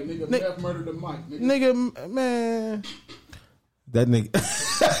 Nigga, Meth murdered a mic. Nigga, man. That nigga.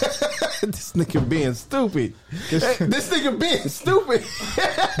 This nigga being stupid. This nigga being stupid.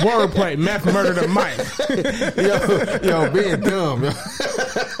 Wordplay, meth murder the mic. yo, being dumb.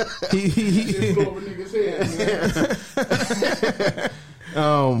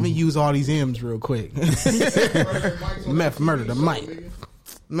 Yo. Let me use all these M's real quick. Meth murder the mic.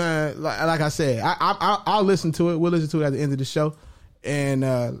 Man, like I said, I'll listen to it. We'll listen to it at the end of the show. And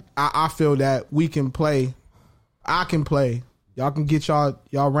I feel that we can play. I can play. Y'all can get y'all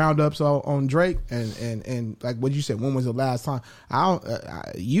roundups on Drake and like what you said. When was the last time?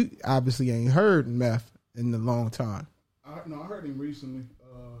 You obviously ain't heard Meth in a long time. I heard him recently.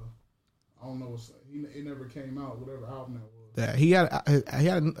 I don't know. It never came out. Whatever album that was. Yeah, he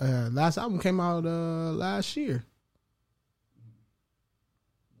had last album came out last year.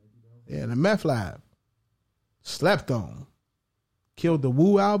 Yeah, the Meth Lab. Slept on. Killed the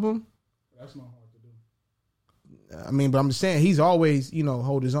Woo album. That's not hard to do. I mean, but I'm just saying he's always,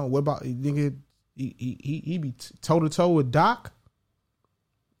 hold his own. What about you think he be toe to toe with Doc?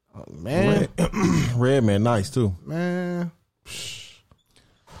 Oh man. Redman nice too. Man.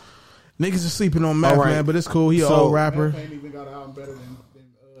 Niggas are sleeping on Meth, man, but it's cool. He an old rapper. Meth ain't even got an album better than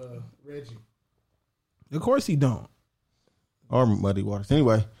Reggie. Of course he don't. Or Muddy Waters.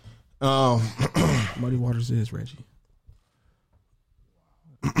 Anyway. Muddy Waters is Reggie.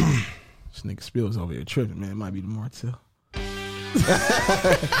 This nigga Spills over here tripping, man. It might be the Martell.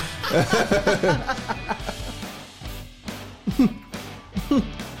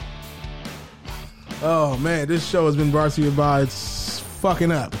 Oh man, this show has been brought to you by It's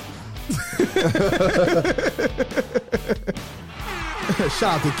Fucking Up. Shout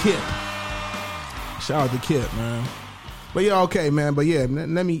out to Kip. Shout out to Kip, man. But yeah, okay, man. But yeah, let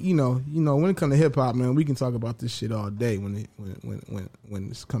me, when it comes to hip hop, man, we can talk about this shit all day. When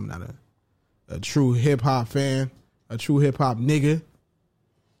it's coming out of a true hip hop fan, a true hip hop nigga,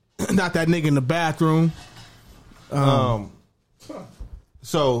 not that nigga in the bathroom.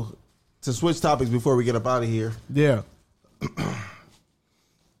 So to switch topics before we get up out of here, yeah.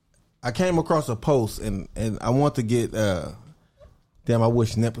 I came across a post and I want to get damn, I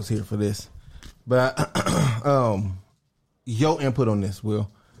wish Nip was here for this, but your input on this, Will.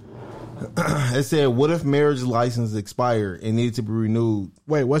 It said, what if marriage license expired and needed to be renewed?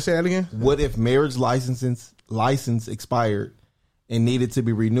 Wait, what's that again? What if marriage license expired and needed to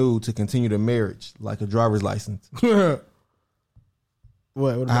be renewed to continue the marriage, like a driver's license?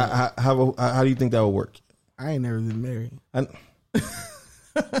 What how do you think that would work? I ain't never been married.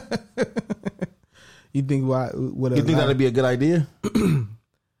 You think you think that'd be a good idea?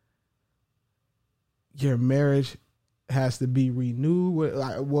 Your marriage has to be renewed.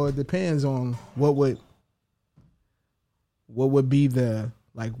 Well, it depends on what would be the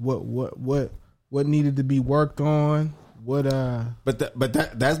what needed to be worked on. But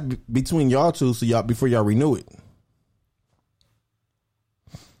that's between y'all two. So y'all before y'all renew it.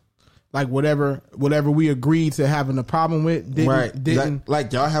 Like whatever we agreed to having a problem with, didn't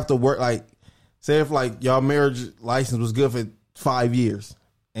like y'all have to work. Like say if like y'all marriage license was good for 5 years,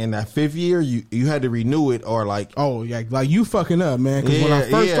 and that 5th year you had to renew it, or like like you fucking up, man. Because when I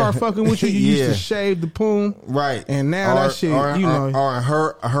first started fucking with you, you used to shave the poom, right? And now that shit, or in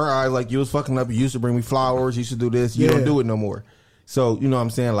her eyes, like you was fucking up. You used to bring me flowers. You used to do this. You don't do it no more. So you know what I'm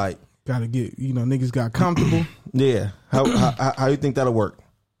saying? Like gotta get niggas got comfortable. Yeah. How you think that'll work?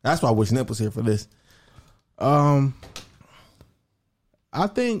 That's why I wish Nip was here for this. I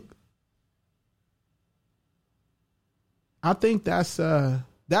think that's that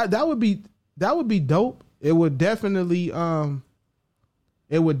would be dope. It would definitely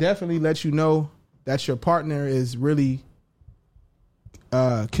let you know that your partner is really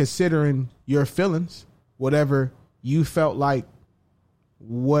considering your feelings, whatever you felt like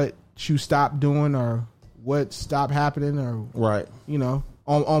what you stopped doing or what stopped happening, or right,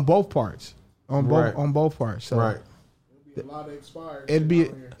 on both parts, on both parts. So right. A lot of expired. It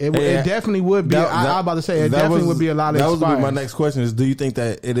definitely would be. I was about to say it definitely would be a lot of expired. That was my next question: is do you think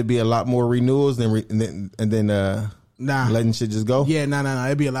that it'd be a lot more renewals than letting shit just go? Yeah, no.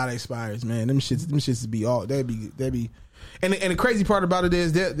 It'd be a lot of expires, man. Them shits would be all. They'd be. And the crazy part about it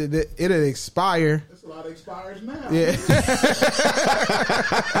is that it'll expire. There's a lot of expires now. Yeah.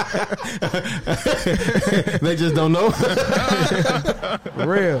 They just don't know. For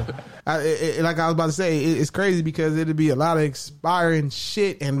real. Like I was about to say, it's crazy because it'll be a lot of expiring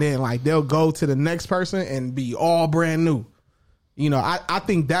shit, and then like they'll go to the next person and be all brand new. I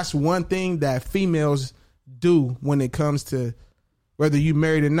think that's one thing that females do when it comes to whether you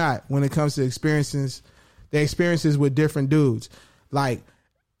married or not. When it comes to experiences with different dudes, like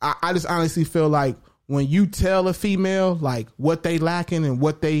I just honestly feel like when you tell a female like what they lacking and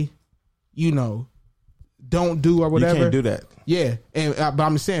what they don't do or whatever. You can't do that. Yeah, but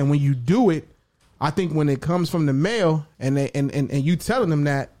I'm saying when you do it, I think when it comes from the male and you telling them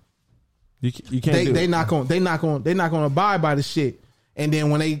that you can't. They're not gonna abide by the shit. And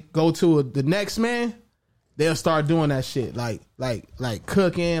then when they go to the next man, they'll start doing that shit like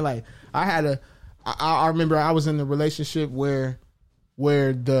cooking. Like I remember I was in a relationship where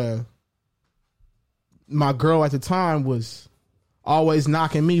my girl at the time was always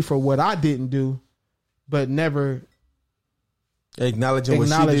knocking me for what I didn't do, but never acknowledge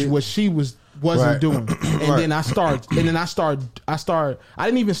what she wasn't right. doing. And right. then I didn't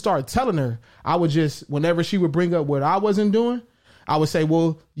even start telling her. I would just, whenever she would bring up what I wasn't doing, I would say,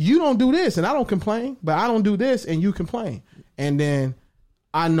 well, you don't do this and I don't complain, but I don't do this and you complain. And then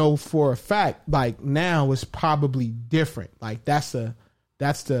I know for a fact, like now it's probably different. Like that's the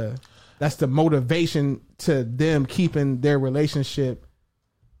motivation to them keeping their relationship,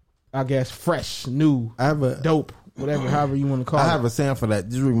 I guess, fresh, new, dope, whatever, however you want to call it. I have a saying for that.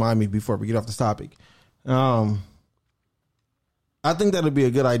 Just remind me before we get off this topic. I think that'd be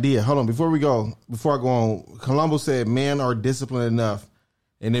a good idea. Hold on, before I go on, Columbo said men are disciplined enough,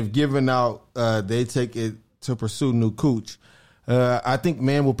 and if given out, they take it to pursue new cooch. I think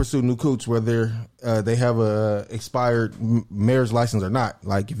men will pursue new cooch whether they have a expired marriage license or not.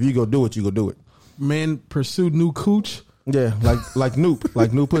 Like if you go do it, you go do it. Men pursue new cooch. Yeah, like Noop,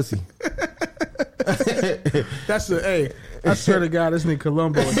 like new pussy. I swear to God, this nigga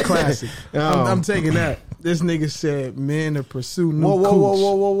Columbo is classic. I'm taking that. This nigga said men to pursue new cooch. Whoa.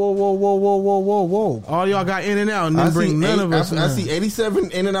 All y'all got in and out and then bring none of us. I see 87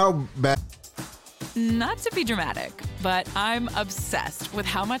 in and out back. Not to be dramatic, but I'm obsessed with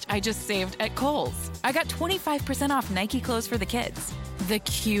how much I just saved at Kohl's. I got 25% off Nike clothes for the kids, the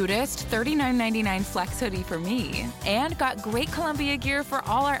cutest $39.99 flex hoodie for me, and got great Columbia gear for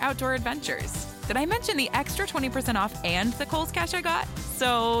all our outdoor adventures. Did I mention the extra 20% off and the Kohl's cash I got?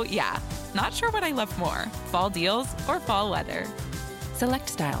 So yeah, not sure what I love more, fall deals or fall weather. Select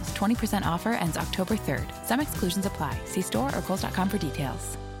styles, 20% offer ends October 3rd. Some exclusions apply. See store or Kohl's.com for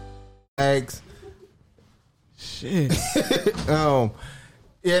details. Eggs. Shit. But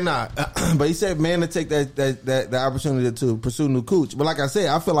he said man to take that opportunity to pursue new cooch. But like I said,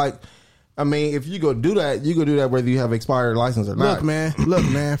 I feel like, I mean, if you go do that, you go do that whether you have expired license or not. Look,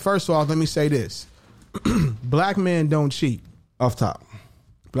 man. First off, let me say this: black men don't cheat. Off top,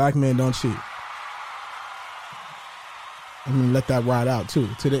 black men don't cheat. I'm gonna let that ride out too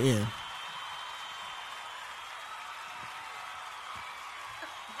to the end.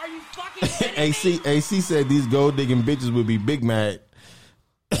 Are you fucking kidding me? AC said these gold digging bitches would be big mad.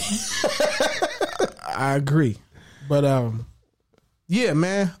 I agree, but yeah,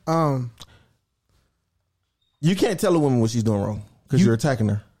 man. You can't tell a woman what she's doing wrong because you're attacking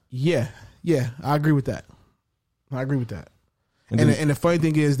her. Yeah, I agree with that. And the funny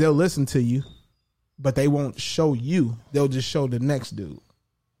thing is, they'll listen to you, but they won't show you. They'll just show the next dude.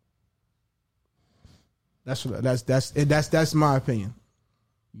 That's my opinion.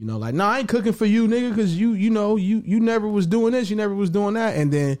 You know, like, I ain't cooking for you, nigga, because you never was doing this, you never was doing that,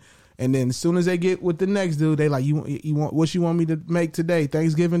 and then as soon as they get with the next dude, they like, you want what you want me to make today?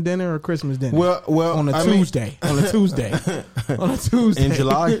 Thanksgiving dinner or Christmas dinner? Well, on a Tuesday in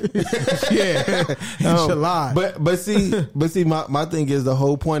July. Yeah, in July. But see, my thing is the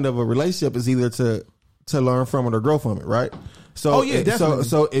whole point of a relationship is either to learn from it or grow from it, right? So definitely.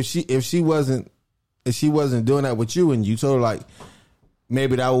 So if she wasn't doing that with you and you told her like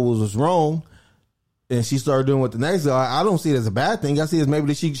maybe that was wrong, and she started doing what the next guy, I don't see it as a bad thing. I see it as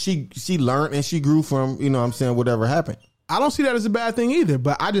maybe that she learned and she grew from, you know what I'm saying, whatever happened. I don't see that as a bad thing either,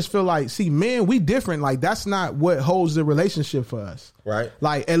 but I just feel like, see, men, we different. Like, that's not what holds the relationship for us. Right.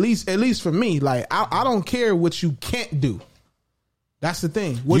 Like, at least for me, like, I don't care what you can't do. That's the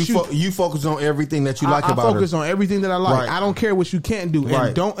thing. You focus on everything that you like about her. I focus on everything that I like. Right. I don't care what you can't do.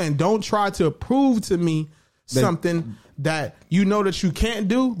 Right. And don't try to prove to me something that you know that you can't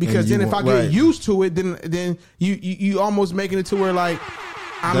do, because then if I get used to it, then you almost making it to where like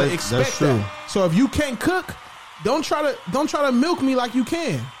I'm gonna expect that. So if you can't cook, don't try to milk me like you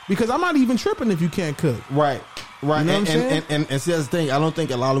can, because I'm not even tripping if you can't cook. Right. You know what I'm saying? And see, that's the thing. I don't think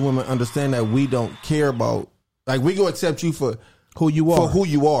a lot of women understand that we don't care about, like, we go accept you for who you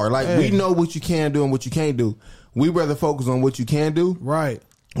are. Like, we know what you can do and what you can't do. We rather focus on what you can do. Right.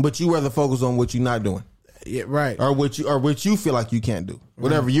 But you rather focus on what you're not doing. Yeah, right. Or what you feel like you can't do.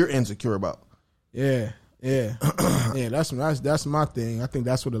 Whatever you're insecure about. Yeah. Yeah. Yeah, that's my thing. I think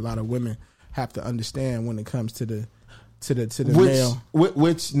that's what a lot of women have to understand when it comes to the male.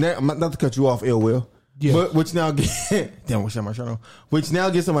 Which not to cut you off, Ill Will. Yeah. But which now damn, I wish I had my shirt on. Which now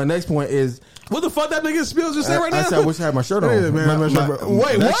gets to my next point is what the fuck that nigga Spills just said right now? I said I wish I had my shirt on. Yeah, man, Wait,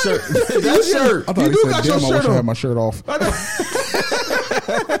 that what? Shirt, that shirt. I thought you he said, got damn, your I shirt wish I on. had my shirt off.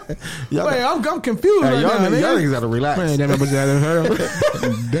 Wait, I'm confused right y'all now. Y'all niggas gotta relax. Man, damn, I wish I had a shirt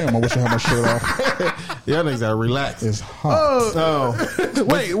on. Damn, I wish I had my shirt off. Y'all niggas gotta relax. It's hot.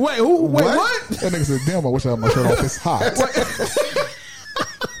 Wait, who? Wait, what? That nigga said, damn, I wish I had my shirt off. It's hot.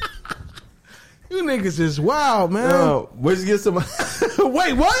 You niggas is wild, man. Yo, let's get some.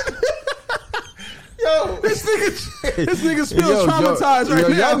 Wait, what? Yo, this nigga Spills traumatized right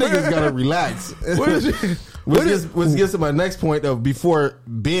now. Y'all niggas gotta relax. Let's get to my next point of before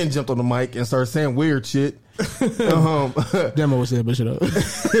Ben jumped on the mic and started saying weird shit. Damn, I wish I had my shirt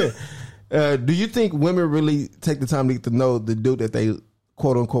off. Do you think women really take the time to get to know the dude that they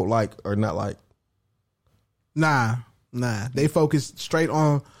quote unquote like or not like? Nah. They focus straight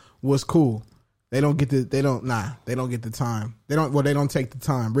on what's cool. They don't get the time. They don't take the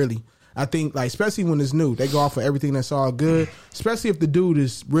time, really. I think, like, especially when it's new, they go off of everything that's all good. Especially if the dude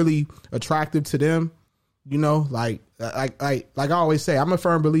is really attractive to them, you know. Like I always say, I'm a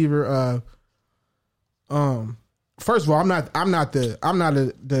firm believer. First of all, I'm not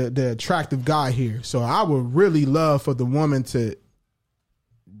the attractive guy here. So I would really love for the woman to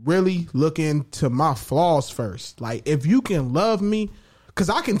really look into my flaws first. Like, if you can love me, because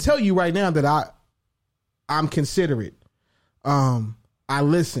I can tell you right now that I'm considerate. I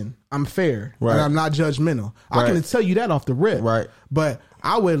listen. I'm fair. Right. And I'm not judgmental. Right. I can tell you that off the rip. Right. But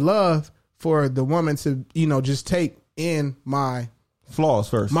I would love for the woman to, just take in my flaws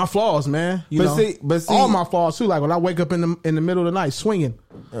first. My flaws, man. But see, all my flaws too. Like when I wake up in the middle of the night swinging,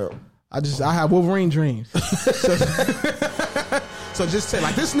 I have Wolverine dreams. So just say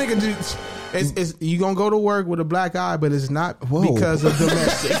like this nigga. It's you gonna go to work with a black eye, but it's not because of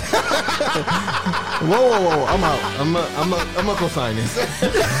domestic. Whoa! I'm out. I'm not gonna sign this.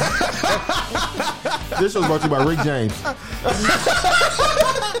 This was brought to you by Rick James.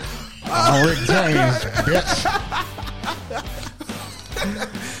 Rick James, bitch.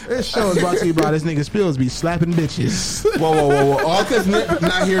 This show is brought to you by this nigga Spills be slapping bitches. Whoa! All because Nick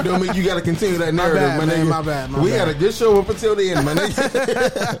not here don't mean you got to continue that narrative, my nigga. My bad. We had a good show up until the end, my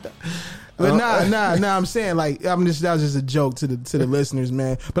nigga. But nah. I'm saying like that was just a joke to the listeners,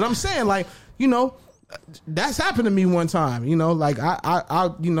 man. But I'm saying like that's happened to me one time. Like I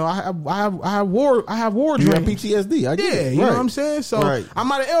have war dreams. You have PTSD. I get it. You know what I'm saying. So I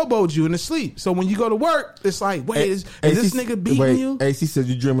might have elbowed you in the sleep. So when you go to work, it's like, wait, is this nigga beating you? AC said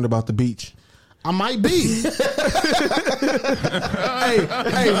you're dreaming about the beach. I might be.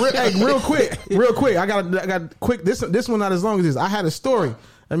 hey, real quick. I got quick. This one not as long as this. I had a story.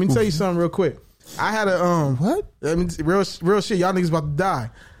 Let me tell you something real quick. I had a what? I mean, real shit. Y'all niggas about to die.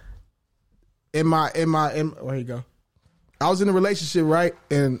 Where you go? I was in a relationship, right?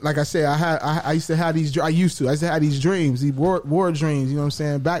 And like I said, I used to have these dreams, these war dreams. You know what I'm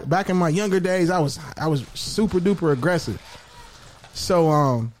saying? Back in my younger days, I was super duper aggressive.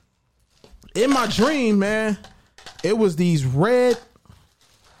 So in my dream, man, it was these red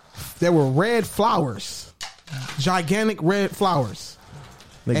flowers, gigantic red flowers.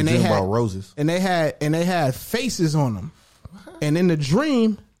 And they had about roses, and they had faces on them. And in the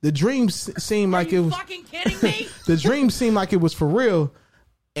dream seemed like it was. Fucking kidding me? The dream seemed like it was for real,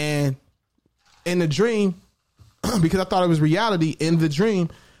 and in the dream, because I thought it was reality. In the dream,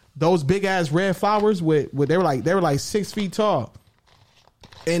 those big ass red flowers they were like 6 feet tall,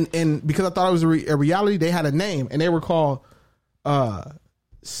 and because I thought it was a reality, they had a name, and they were called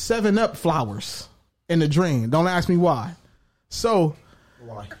 7-Up flowers in the dream. Don't ask me why. So.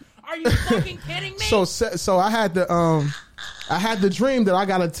 Why? Are you fucking kidding me? So I had the dream that I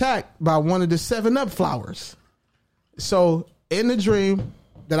got attacked by one of the 7-Up flowers. So in the dream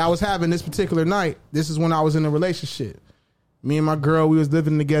that I was having this particular night, this is when I was in a relationship. Me and my girl, we was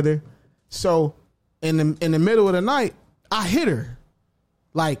living together. So in the middle of the night, I hit her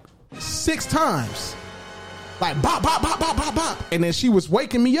like 6 times. Like bop, bop, bop, bop, bop, bop. And then she was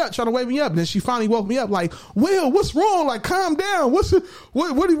waking me up, trying to wake me up. And then she finally woke me up like, Will, what's wrong? Like, calm down. What's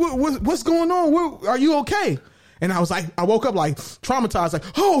going on? Are you okay? And I was like, I woke up like traumatized, like,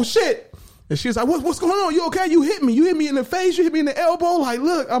 oh shit. And she was like, what's going on? You okay? You hit me. You hit me in the face. You hit me in the elbow. Like,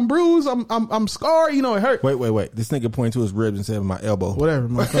 look, I'm bruised. I'm scarred. It hurt. Wait. This nigga pointed to his ribs and said my elbow. Whatever,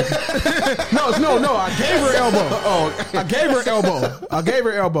 motherfucker. No. I gave her elbow. Oh, I gave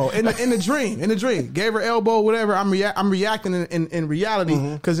her elbow. In the dream. Gave her elbow, whatever. I'm reacting in reality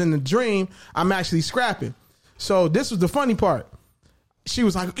because in the dream, I'm actually scrapping. So this was the funny part. she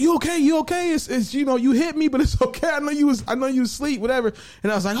was like, "You okay? You okay? It's you know, you hit me, but it's okay. I know you was asleep, whatever."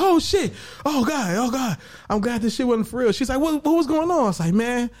 And I was like, "Oh shit! Oh god! I'm glad this shit wasn't for real." She's like, "What was going on?" I was like,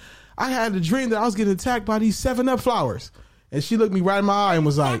 "Man, I had a dream that I was getting attacked by these 7-Up flowers." And she looked me right in my eye and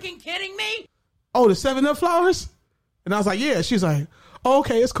was like, "Fucking kidding me? Oh, the 7-Up flowers?" And I was like, "Yeah." She's like, "Oh,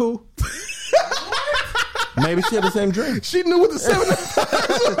 okay, it's cool." Maybe she had the same dream. She knew what the 7-Up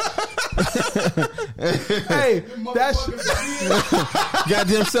flowers. Hey, that's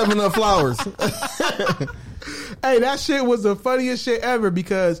goddamn 7-Up flowers. Hey, that shit was the funniest shit ever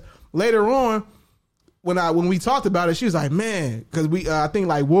because later on, when we talked about it, she was like, "Man," because we I think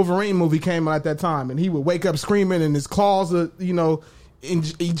like Wolverine movie came out at that time, and he would wake up screaming, and his claws would, you know,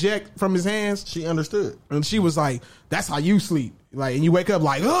 eject from his hands. She understood, and she was like, "That's how you sleep, like, and you wake up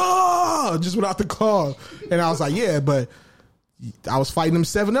like, oh, just without the claws." And I was like, "Yeah, but I was fighting them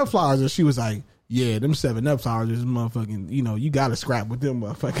 7-Up flowers," and she was like, "Yeah, them 7-Up flowers is motherfucking, you know, you gotta scrap with them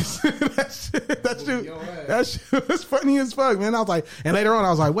motherfuckers." that shit was funny as fuck, man. I was like, and later on,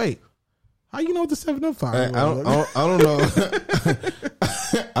 I was like, "Wait, how you know what the 7-Up flowers?" I don't know.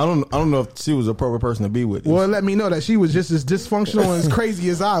 I don't know if she was a proper person to be with. Well, let me know that she was just as dysfunctional and as crazy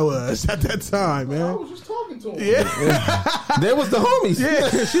as I was at that time, man. I was just talking to him. Yeah. There was the homies.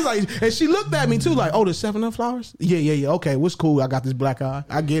 Yeah. She's like, and she looked at me too, like, "Oh, the 7-Up flowers? Yeah. Okay, what's cool? I got this black eye.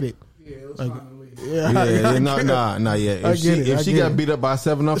 I get it." Yeah, it was like, finally. Yeah, nah. Yeah, if she got beat up by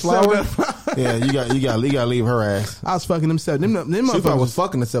 7-Up flowers, yeah, you got to leave her ass. I was fucking them 7. Them she probably was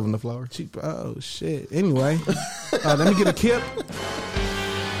fucking the 7-Up flowers. Oh shit. Anyway, let me get a kip.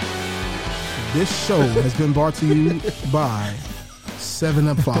 This show has been brought to you by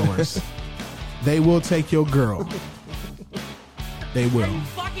 7-Up flowers. They will take your girl. They will. Are you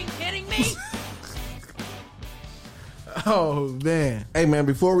fucking kidding me? Oh man. Hey man,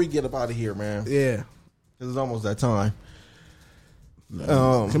 before we get up out of here, man. Yeah. It's almost that time.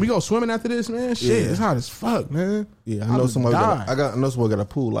 Can we go swimming after this, man? Shit, it's hot as fuck, man. Yeah, I know somebody got a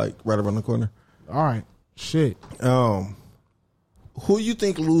pool like right around the corner. All right. Shit. Who you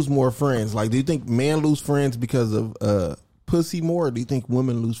think lose more friends? Like, do you think men lose friends because of pussy more, or do you think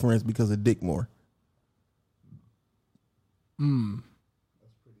women lose friends because of dick more?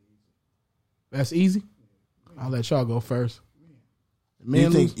 That's easy. I'll let y'all go first.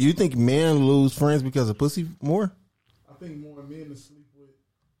 You think men lose friends because of pussy more? I think more men to sleep with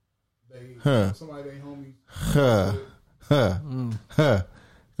somebody they homies.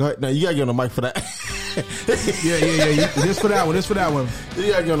 Go ahead. Now you gotta get on the mic for that. Yeah. This for that one.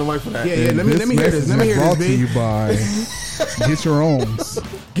 You gotta get on the mic for that. Yeah. Let me hear this. Let me hear brought this. to you by Get Your Own.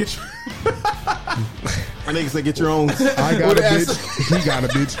 My nigga said, "Get your own." I got a bitch. He got a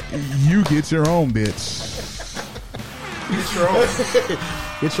bitch. You get your own bitch.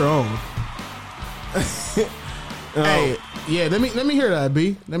 Get your own. Hey, yeah. Let me hear that,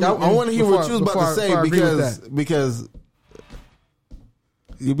 B. I want to hear what you was about to say because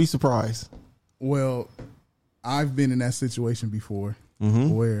you'll be surprised. Well, I've been in that situation before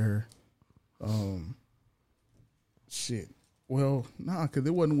where, shit. Well, because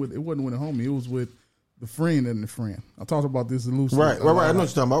it wasn't with a homie. It was with the friend and the friend. I talked about this loosely. Right. I know what you're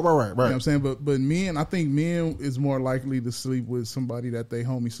talking about. Right. You know what I'm saying? But men, I think men is more likely to sleep with somebody that they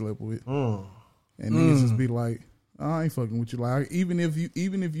homie slept with. And niggas just be like, "I ain't fucking with you." Like, even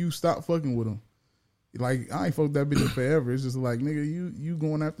if you stop fucking with them, like, I ain't fucked that bitch forever. It's just like, nigga, you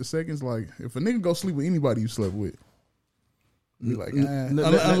going after seconds. Like, if a nigga go sleep with anybody you slept with, be like,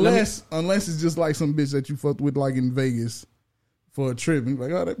 unless it's just like some bitch that you fucked with like in Vegas for a trip, and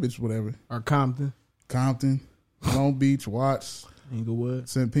like, oh, that bitch, whatever. Or Compton, Long Beach, Watts, Inglewood,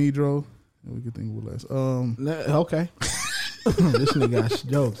 San Pedro. We could think of less. Okay. This nigga got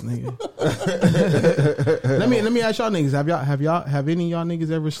jokes, nigga. let me ask y'all niggas. Have any of y'all niggas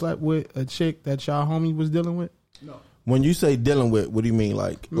ever slept with a chick that y'all homie was dealing with? No. When you say dealing with, what do you mean?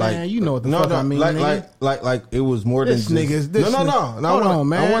 Like, you know what the fuck I mean. Like it was more this than niggas. No. Hold on,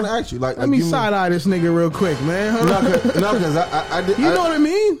 man. I want to ask you. Like, let me side eye this nigga real quick, man. No, because I did. You know what I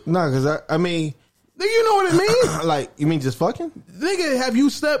mean? No, because I mean. Nigga, you know what I mean? Like, you mean just fucking? Nigga, have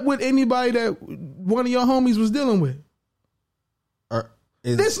you slept with anybody that one of your homies was dealing with?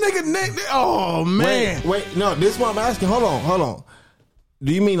 This nigga, oh man. Wait, no, this is what I'm asking. Hold on.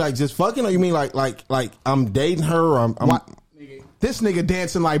 Do you mean like just fucking, or you mean like I'm dating her, or I'm this nigga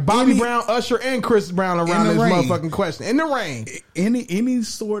dancing like Bobby Brown, Usher, and Chris Brown around this motherfucking question in the rain. Any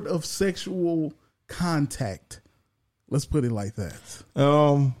sort of sexual contact. Let's put it like that.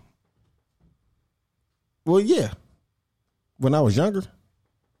 Well, yeah. When I was younger,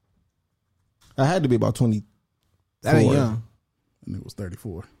 I had to be about 20. That ain't young. And it was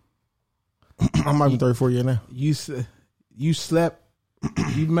 34. I might be 34 years now. You slept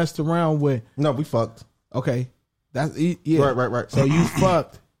You messed around with. No, we fucked. Okay, that's yeah. Right. So you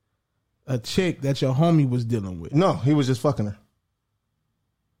fucked a chick that your homie was dealing with. No, he was just fucking her.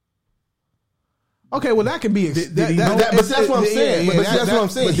 Okay, well that could be. But that's what I'm saying. But that's what I'm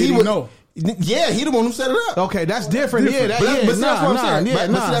saying. But he would know. Yeah, he the one who set it up. Okay, that's different. Yeah, But that's what I'm saying.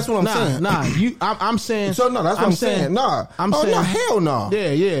 But that's what I'm saying. I'm saying. So no, that's what I'm saying. Nah, I'm saying. No, hell no.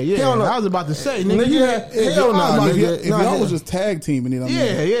 Yeah. Hell no. I was about to say, nigga. Hell no. If y'all was just tag teaming it, I mean,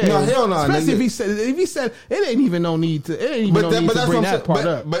 Yeah. No, hell no. Especially if he said it ain't even no need to. It ain't even no need to bring that part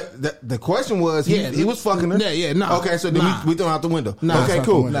up. But the question was, he was fucking her. Yeah. Nah. Okay, so then we throw out the window. Nah, okay,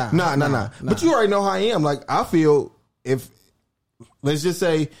 cool. nah. But you already know how I am. Like I feel if let's just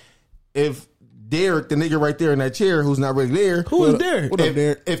say if Derek, the nigga right there in that chair who's not really there. Who is Derek? What up,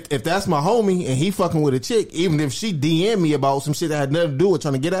 Derek? If that's my homie and he fucking with a chick, even if she DM me about some shit that had nothing to do with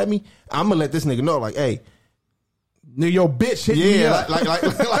trying to get at me, I'm gonna let this nigga know, like, hey, nigga, your bitch hit me up.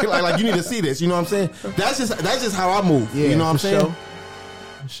 like you need to see this. You know what I'm saying? That's just how I move. Yeah, you know what I'm saying?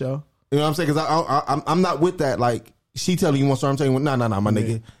 Sure. You know what I'm saying? Because I'm not with that. Like she telling you one story, I'm telling you, nah, my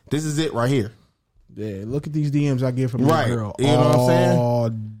nigga, this is it right here. Yeah, look at these DMs I get from right. this girl. You know what I'm saying? All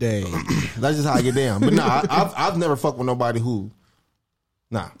day. That's just how I get down. But nah, I've never fucked with nobody who.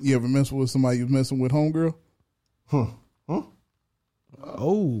 Nah. You ever mess with somebody you was messing with, homegirl?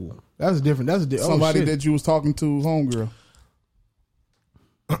 Oh, that's different. That's somebody that you was talking to, homegirl.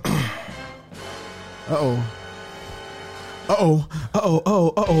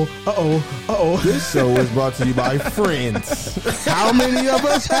 This show is brought to you by Friends. How many of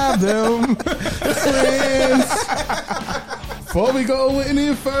us have them? Friends. Before we go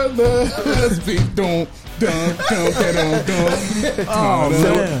any further, let's be dum. Oh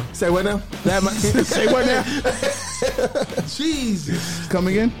man! Say what now? Say what now? Jesus! Come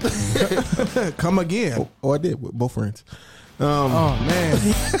again? Come again? Oh, I did with both friends. Oh man!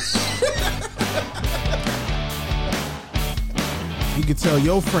 You can tell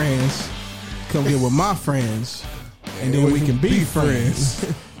your friends, come get with my friends, and then we can be friends.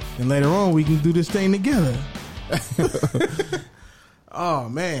 And later on, we can do this thing together. Oh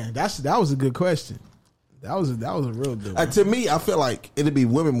man, that was a good question. That was a real good one. To me, I feel like it'd be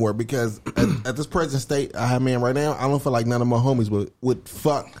women more because at this present state I have man right now, I don't feel like none of my homies would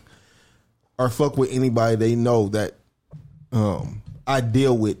fuck with anybody they know that I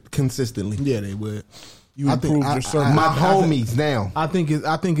deal with consistently. Yeah, they would. You improved your circle. My homies now.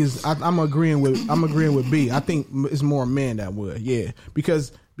 I'm agreeing with B. I think it's more men that would. Yeah,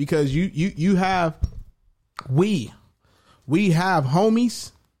 because you have we have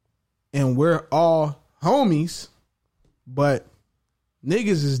homies and we're all homies, but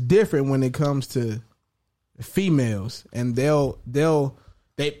niggas is different when it comes to females, and well,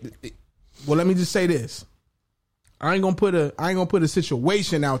 let me just say this. I ain't gonna put a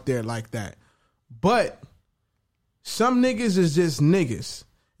situation out there like that. But some niggas is just niggas,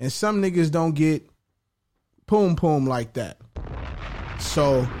 and some niggas don't get poom like that.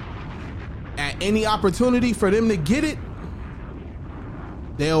 So at any opportunity for them to get it,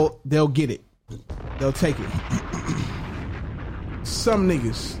 they'll get it. They'll take it. Some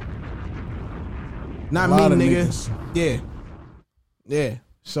niggas. Not me, nigga. Niggas. Yeah.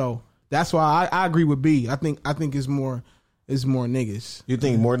 So that's why I agree with B. I think it's more niggas. You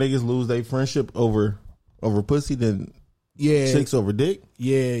think more niggas lose their friendship over pussy than chicks over dick?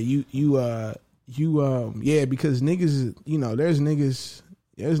 Yeah, yeah, because niggas, there's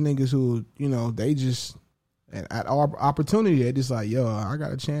niggas who, they just at our opportunity, they just like, yo, I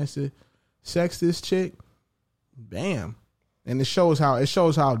got a chance to sex this chick, bam. And it shows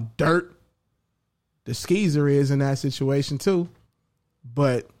how dirt the skeezer is in that situation too.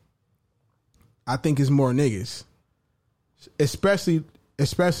 But I think it's more niggas. Especially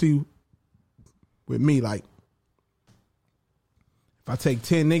with me, like if I take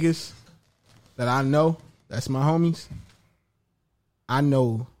 10 niggas that I know, that's my homies, I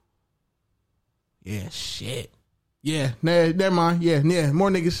know, yeah, shit. Yeah, never mind. Yeah,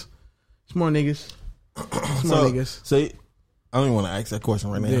 more niggas. It's more niggas. It's more niggas. So I don't even want to ask that question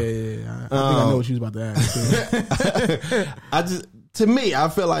right now. Yeah. I think I know what you was about to ask. To me, I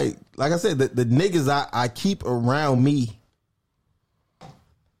feel like I said, the niggas I keep around me,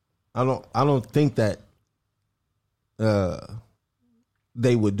 I don't think that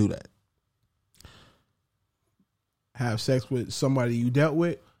they would do that. Have sex with somebody you dealt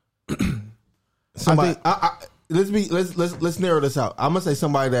with? Somebody. Let's narrow this out. I'm gonna say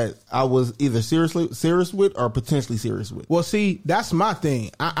somebody that I was either serious with or potentially serious with. Well, see, that's my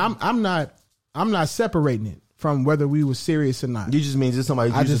thing. I'm not separating it from whether we were serious or not. You just mean just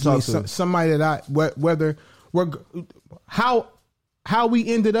somebody you used to talk to. Somebody that whether we're how how we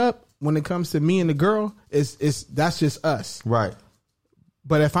ended up when it comes to me and the girl is that's just us. Right.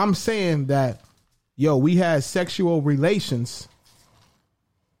 But if I'm saying that, yo, we had sexual relations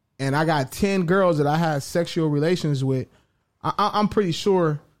and I got 10 girls that I had sexual relations with, I'm pretty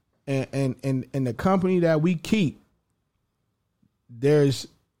sure in the company that we keep, there's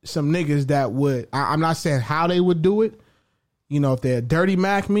some niggas that would, I'm not saying how they would do it. You know, if they're dirty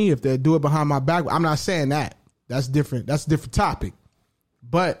Mac me, if they do it behind my back, I'm not saying that. That's different. That's a different topic.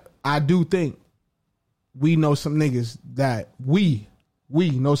 But I do think we know some niggas that we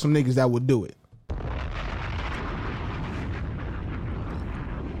know some niggas that would do it.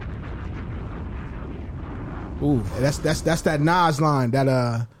 Ooh, that's that Nas line.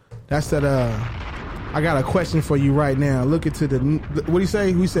 That's that. I got a question for you right now. Look into the. What do you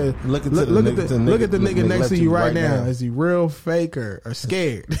say? We said look at the nigga next to you right now. Is he real, fake, or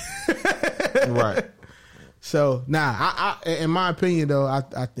scared? Right. So I in my opinion though, I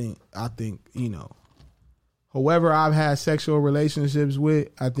think you know, whoever I've had sexual relationships with,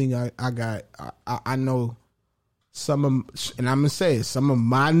 I think I know some of, and I'm gonna say it, some of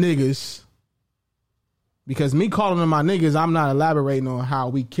my niggas, because me calling them my niggas, I'm not elaborating on how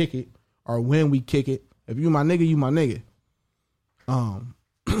we kick it or when we kick it. If you my nigga, you my nigga.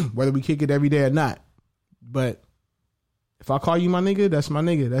 Whether we kick it every day or not, but if I call you my nigga, that's my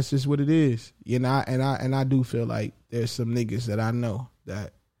nigga. That's just what it is. You know, and I do feel like there's some niggas that I know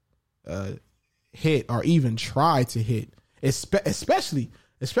that hit or even try to hit, especially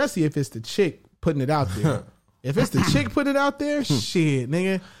if it's the chick putting it out there. If it's the chick putting it out there, shit,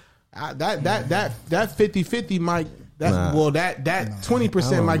 nigga, that 50-50 might. That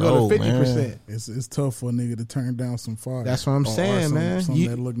 20% might go to 50%. It's tough for a nigga to turn down some fire. That's what I'm saying, man. Something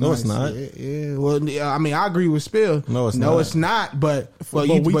that look no, nice. it's not. Yeah. Well, I mean, I agree with Spill. No, it's not. But we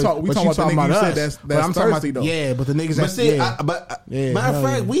talking about the nigga you said that's I'm thirsty about, though. Yeah, but the niggas. But see, matter of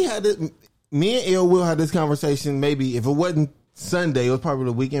fact, we had this. Me and Ill Will had this conversation. Maybe if it wasn't Sunday, it was probably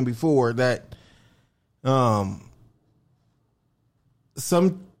the weekend before that. Some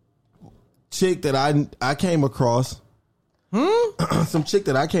chick that I came across. Some chick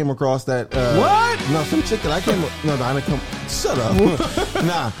that I came across that what? No, some chick that I came. No, I didn't come. Shut up.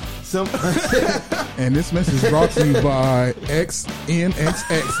 Nah, some. And this message is brought to you by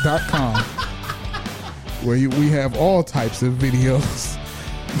xnxx.com, where we have all types of videos.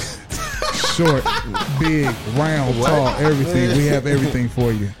 Short, big, round, tall, everything. We have everything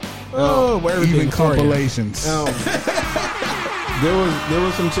for you. Even compilations. There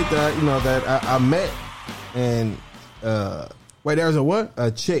was some chick that I met, and wait, there's a what? A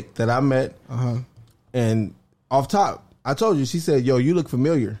chick that I met, and off top, I told you, she said, "Yo, you look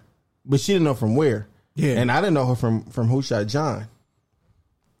familiar," but she didn't know from where. Yeah, and I didn't know her from Who Shot John,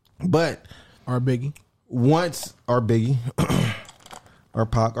 but or Biggie, or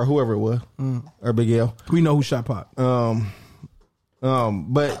Pac, or whoever it was, or Big L. We know who shot Pac. But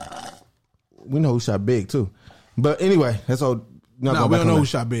we know who shot Big too. But anyway, that's all. No, we don't know who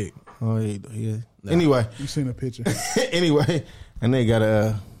shot Big. Oh yeah. No. Anyway, you seen a picture. Anyway, and they got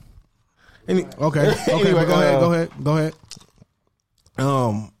a. Okay. Anyway, go ahead.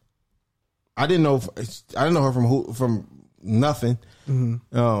 I didn't know her from nothing.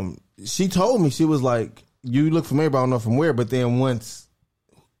 Mm-hmm. She told me, she was like, "You look familiar, but I don't know from where." But then once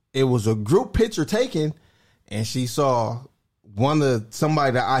it was a group picture taken, and she saw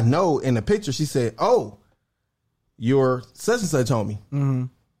somebody that I know in the picture, she said, "Oh, your such and such homie." Mm-hmm.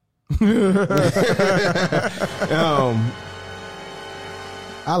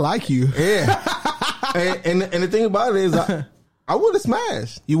 I like you. Yeah. and the thing about it is, I would have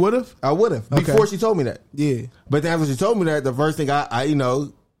smashed. You would have? I would have before she told me that. Yeah. But then after she told me that, the first thing I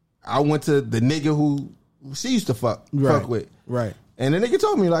went to the nigga who she used to fuck with. Right. And the nigga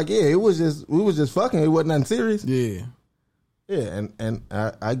told me, like, yeah, we was just fucking. It wasn't nothing serious. Yeah. Yeah. And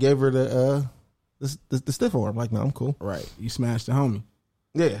I gave her the stiff arm. Like, no, I'm cool. Right. You smashed the homie.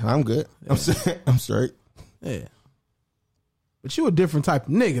 Yeah, I'm good. Yeah. I'm straight. Yeah. But you a different type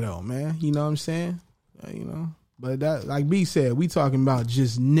of nigga though, man. You know what I'm saying? But that, like B said, we talking about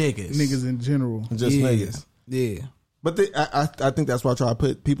just niggas. Niggas in general. Just niggas. Yeah. But I think that's why I try to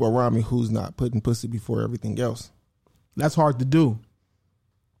put people around me who's not putting pussy before everything else. That's hard to do.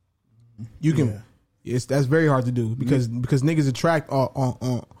 You can. Yeah. That's very hard to do because niggas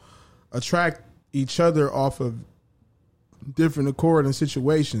attract each other off of different accord and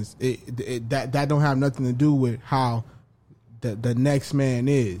situations. That don't have nothing to do with how the next man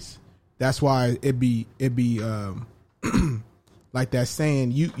is. That's why it be like that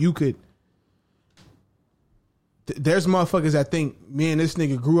saying, you could there's motherfuckers that think me and this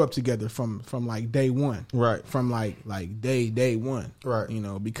nigga grew up together from like day one, right? From like day one, right? You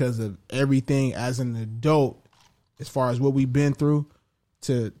know, because of everything as an adult, as far as what we've been through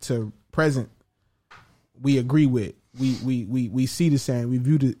to present, we agree with. We see the same. We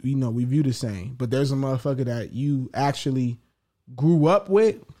view the same. But there's a motherfucker that you actually grew up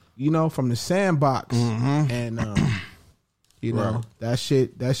with, you know, from the sandbox, and you know, right. that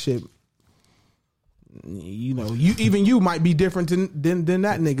shit. You know, you might be different than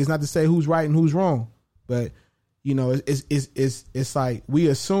that nigga. It's not to say who's right and who's wrong, but you know, it's like we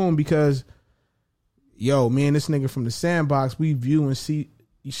assume because, yo, me and this nigga from the sandbox, we view and see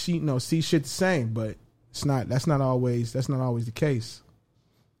shit the same, but that's not always the case.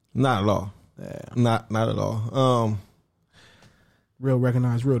 Not at all. Yeah. Not at all. Real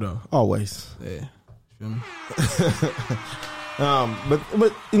recognize real though. Always. Yeah. Feel me?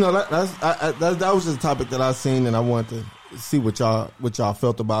 But you know that was just a topic that I seen, and I wanted to see what y'all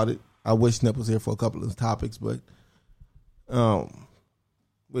felt about it. I wish Nip was here for a couple of topics, but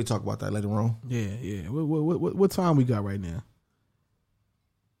we'll talk about that later on. Yeah. What time we got right now?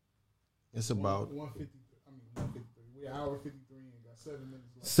 It's about 153. We're an hour 53 and got 7 minutes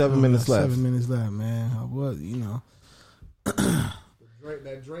left. 7 minutes left. 7 minutes left, man. I was, you know.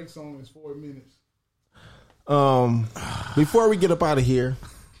 That Drake song is 4 minutes. Before we get up out of here,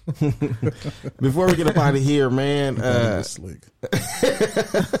 man, before we get up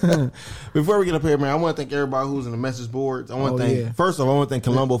here, man, I want to thank everybody who's in the message boards. I want to thank first of all, I want to thank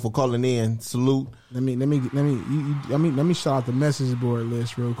Columbo for calling in. Salute. Let me shout out the message board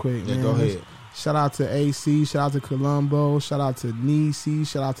list real quick. Yeah, man. go ahead. Shout out to AC. Shout out to Columbo. Shout out to Nisi.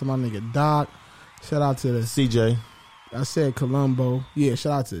 Shout out to my nigga Doc. Shout out to the CJ. I said Columbo. Yeah,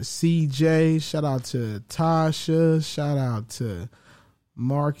 shout out to CJ. Shout out to Tasha. Shout out to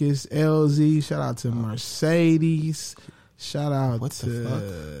Marcus LZ. Shout out to Mercedes. Shout out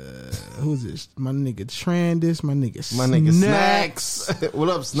who's this? My nigga Trandis. My nigga Snacks. What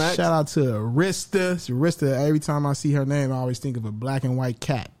up, Snacks? Shout out to Arista. Arista, every time I see her name, I always think of a black and white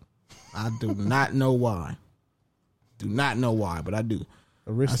cat. I do not know why. But I do.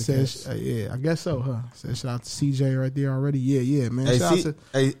 I said, I guess so, huh? Said shout out to CJ right there already. Yeah, man.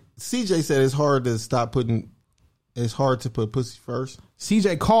 CJ said it's hard to put pussy first.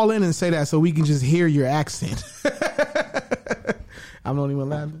 CJ, call in and say that so we can just hear your accent. I'm not even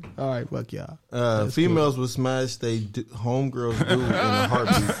laughing. All right, fuck y'all. Females will smash homegirls do in a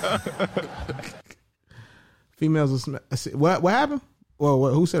heartbeat. Females will smash. What happened?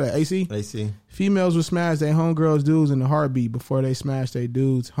 Well, who said that? AC? AC. Females will smash their homegirls dudes in a heartbeat before they smash their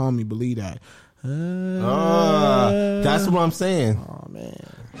dudes. Homie, believe that. That's what I'm saying. Oh man.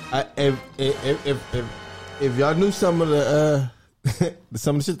 If y'all knew some of the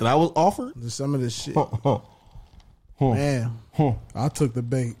shit that I was offered, some of the shit, man, I took the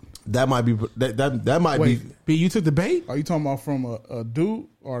bait. That might be be. B, you took the bait? Are you talking about from a dude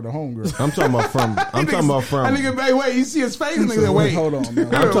or the homegirl? I'm talking about from. I nigga, wait, you see his face? Nigga, wait, hold on.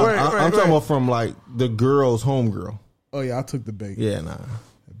 Man. I'm talking about from like the girl's homegirl. Oh yeah, I took the bait. Yeah, nah,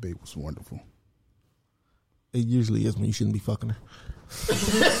 that bait was wonderful. It usually is when you shouldn't be fucking her.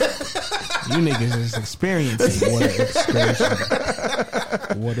 You niggas is experiencing.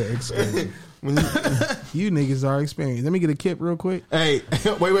 What an experience. You niggas are experienced. Let me get a kip real quick. Hey,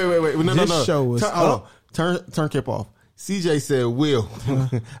 wait. No. This show was Turn kip off. CJ said, Will,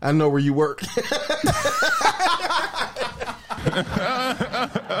 I know where you work.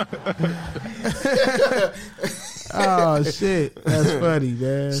 Oh shit, that's funny,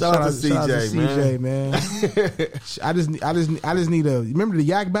 man. Shout out to CJ, man. I just need a. Remember the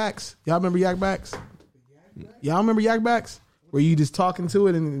Yak Backs? Y'all remember Yak Backs? Y'all remember Yak Backs? Where you just talking to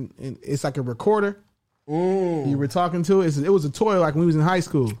it and it's like a recorder. You were talking to it. It was a toy like when we was in high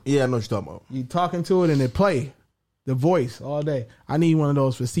school. Yeah, I know what you're talking about. You talking to it and it play the voice all day. I need one of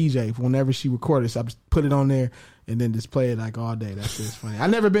those for CJ for whenever she recorded. So I just put it on there and then just play it like all day. That shit's funny. I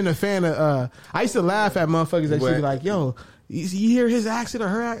never been a fan of. I used to laugh at motherfuckers that should be like, "Yo, you hear his accent or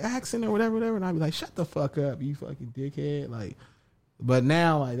her accent or whatever," and I'd be like, "Shut the fuck up, you fucking dickhead!" Like, but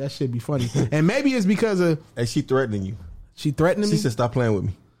now like that should be funny, and maybe it's because of. And she threatening you. She threatening me. She said, "Stop playing with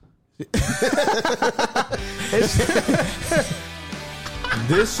me."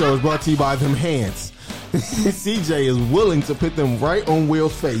 This show is brought to you by them hands. CJ is willing to put them right on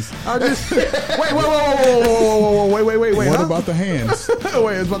Will's face. I just wait. What about the hands?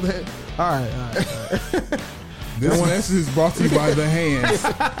 Wait, it's about the hands. All right. This message is brought to you by the hands.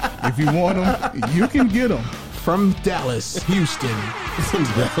 If you want them, you can get them. From Dallas, Houston.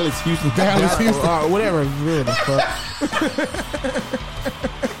 Dallas, Houston. Whatever. The fuck.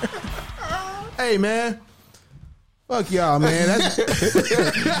 Hey, man. Fuck y'all, man. That's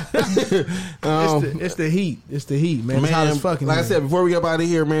it's the heat. It's the heat, man. It's hot as fucking. Like I said, before we get out of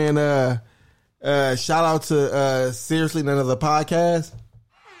here, man, shout out to Seriously None Other Podcast.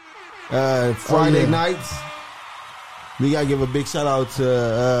 Friday nights. We gotta give a big shout out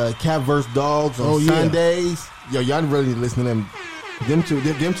to Cat vs. Dogs on Sundays. Yo, y'all really need to listen to them. Them two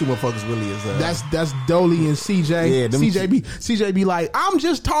motherfuckers really is. That's Dolly and CJ. Yeah, CJ be like, I'm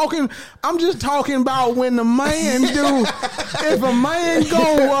just talking about when the man do. If a man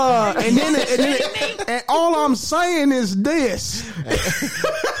go, and all I'm saying is this.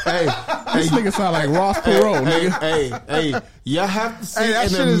 Hey, this nigga sound like Ross Perot, nigga. Hey, y'all have to see in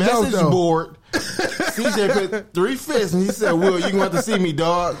the message board. CJ put 3 fists and he said, Will, you gonna have to see me,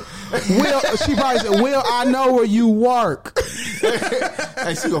 dog. Will, she probably said, Will, I know where you work.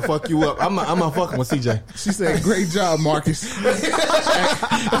 Hey, she gonna fuck you up. I'm not fucking with CJ. She said, great job, Marcus.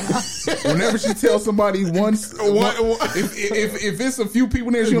 Whenever she tells somebody if it's a few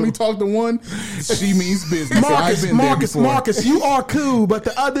people there, she only talk to one, she means business. Marcus, you are cool, but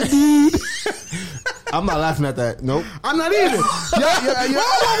the other dude. I'm not laughing at that. Nope. I'm not either.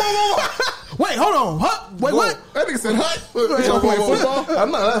 Whoa. Wait, hold on. Wait, what? That nigga said, y'all playing football?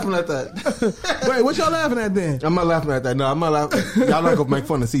 I'm not laughing at that. Wait, what y'all laughing at then? I'm not laughing at that. No, I'm not laughing. Y'all not gonna make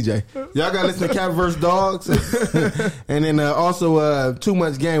fun of CJ. Y'all gotta listen to Cat vs. Dogs. And then also Too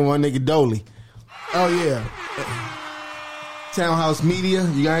Much Game, one nigga Dolly. Oh, yeah. Townhouse Media.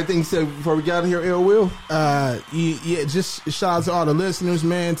 You got anything to say before we got out of here, Ill Will? Yeah, just shout out to all the listeners,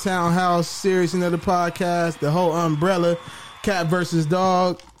 man. Townhouse, Serious Another Podcast, the whole umbrella, Cat vs.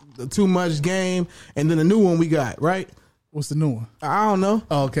 Dog, the Too Much Game, and then the new one we got, right? What's the new one? I don't know.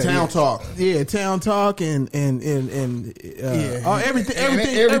 Oh, okay. Town Talk. Yeah, Town Talk and everything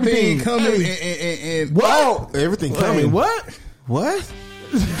coming and what? Oh, everything coming. What?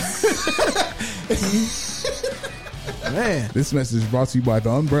 Man, this message is brought to you by the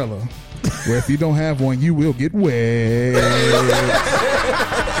Umbrella, where if you don't have one, you will get wet.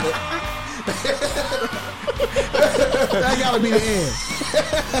 That gotta be the end.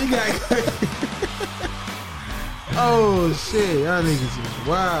 Oh shit, y'all niggas is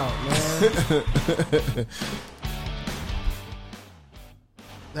wild, man.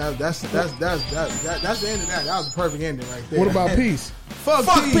 That's the end of that. That was the perfect ending right there. What about peace? Fuck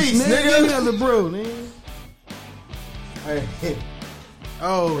peace, nigga. Give me another brew, nigga. Hey.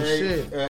 Oh shit.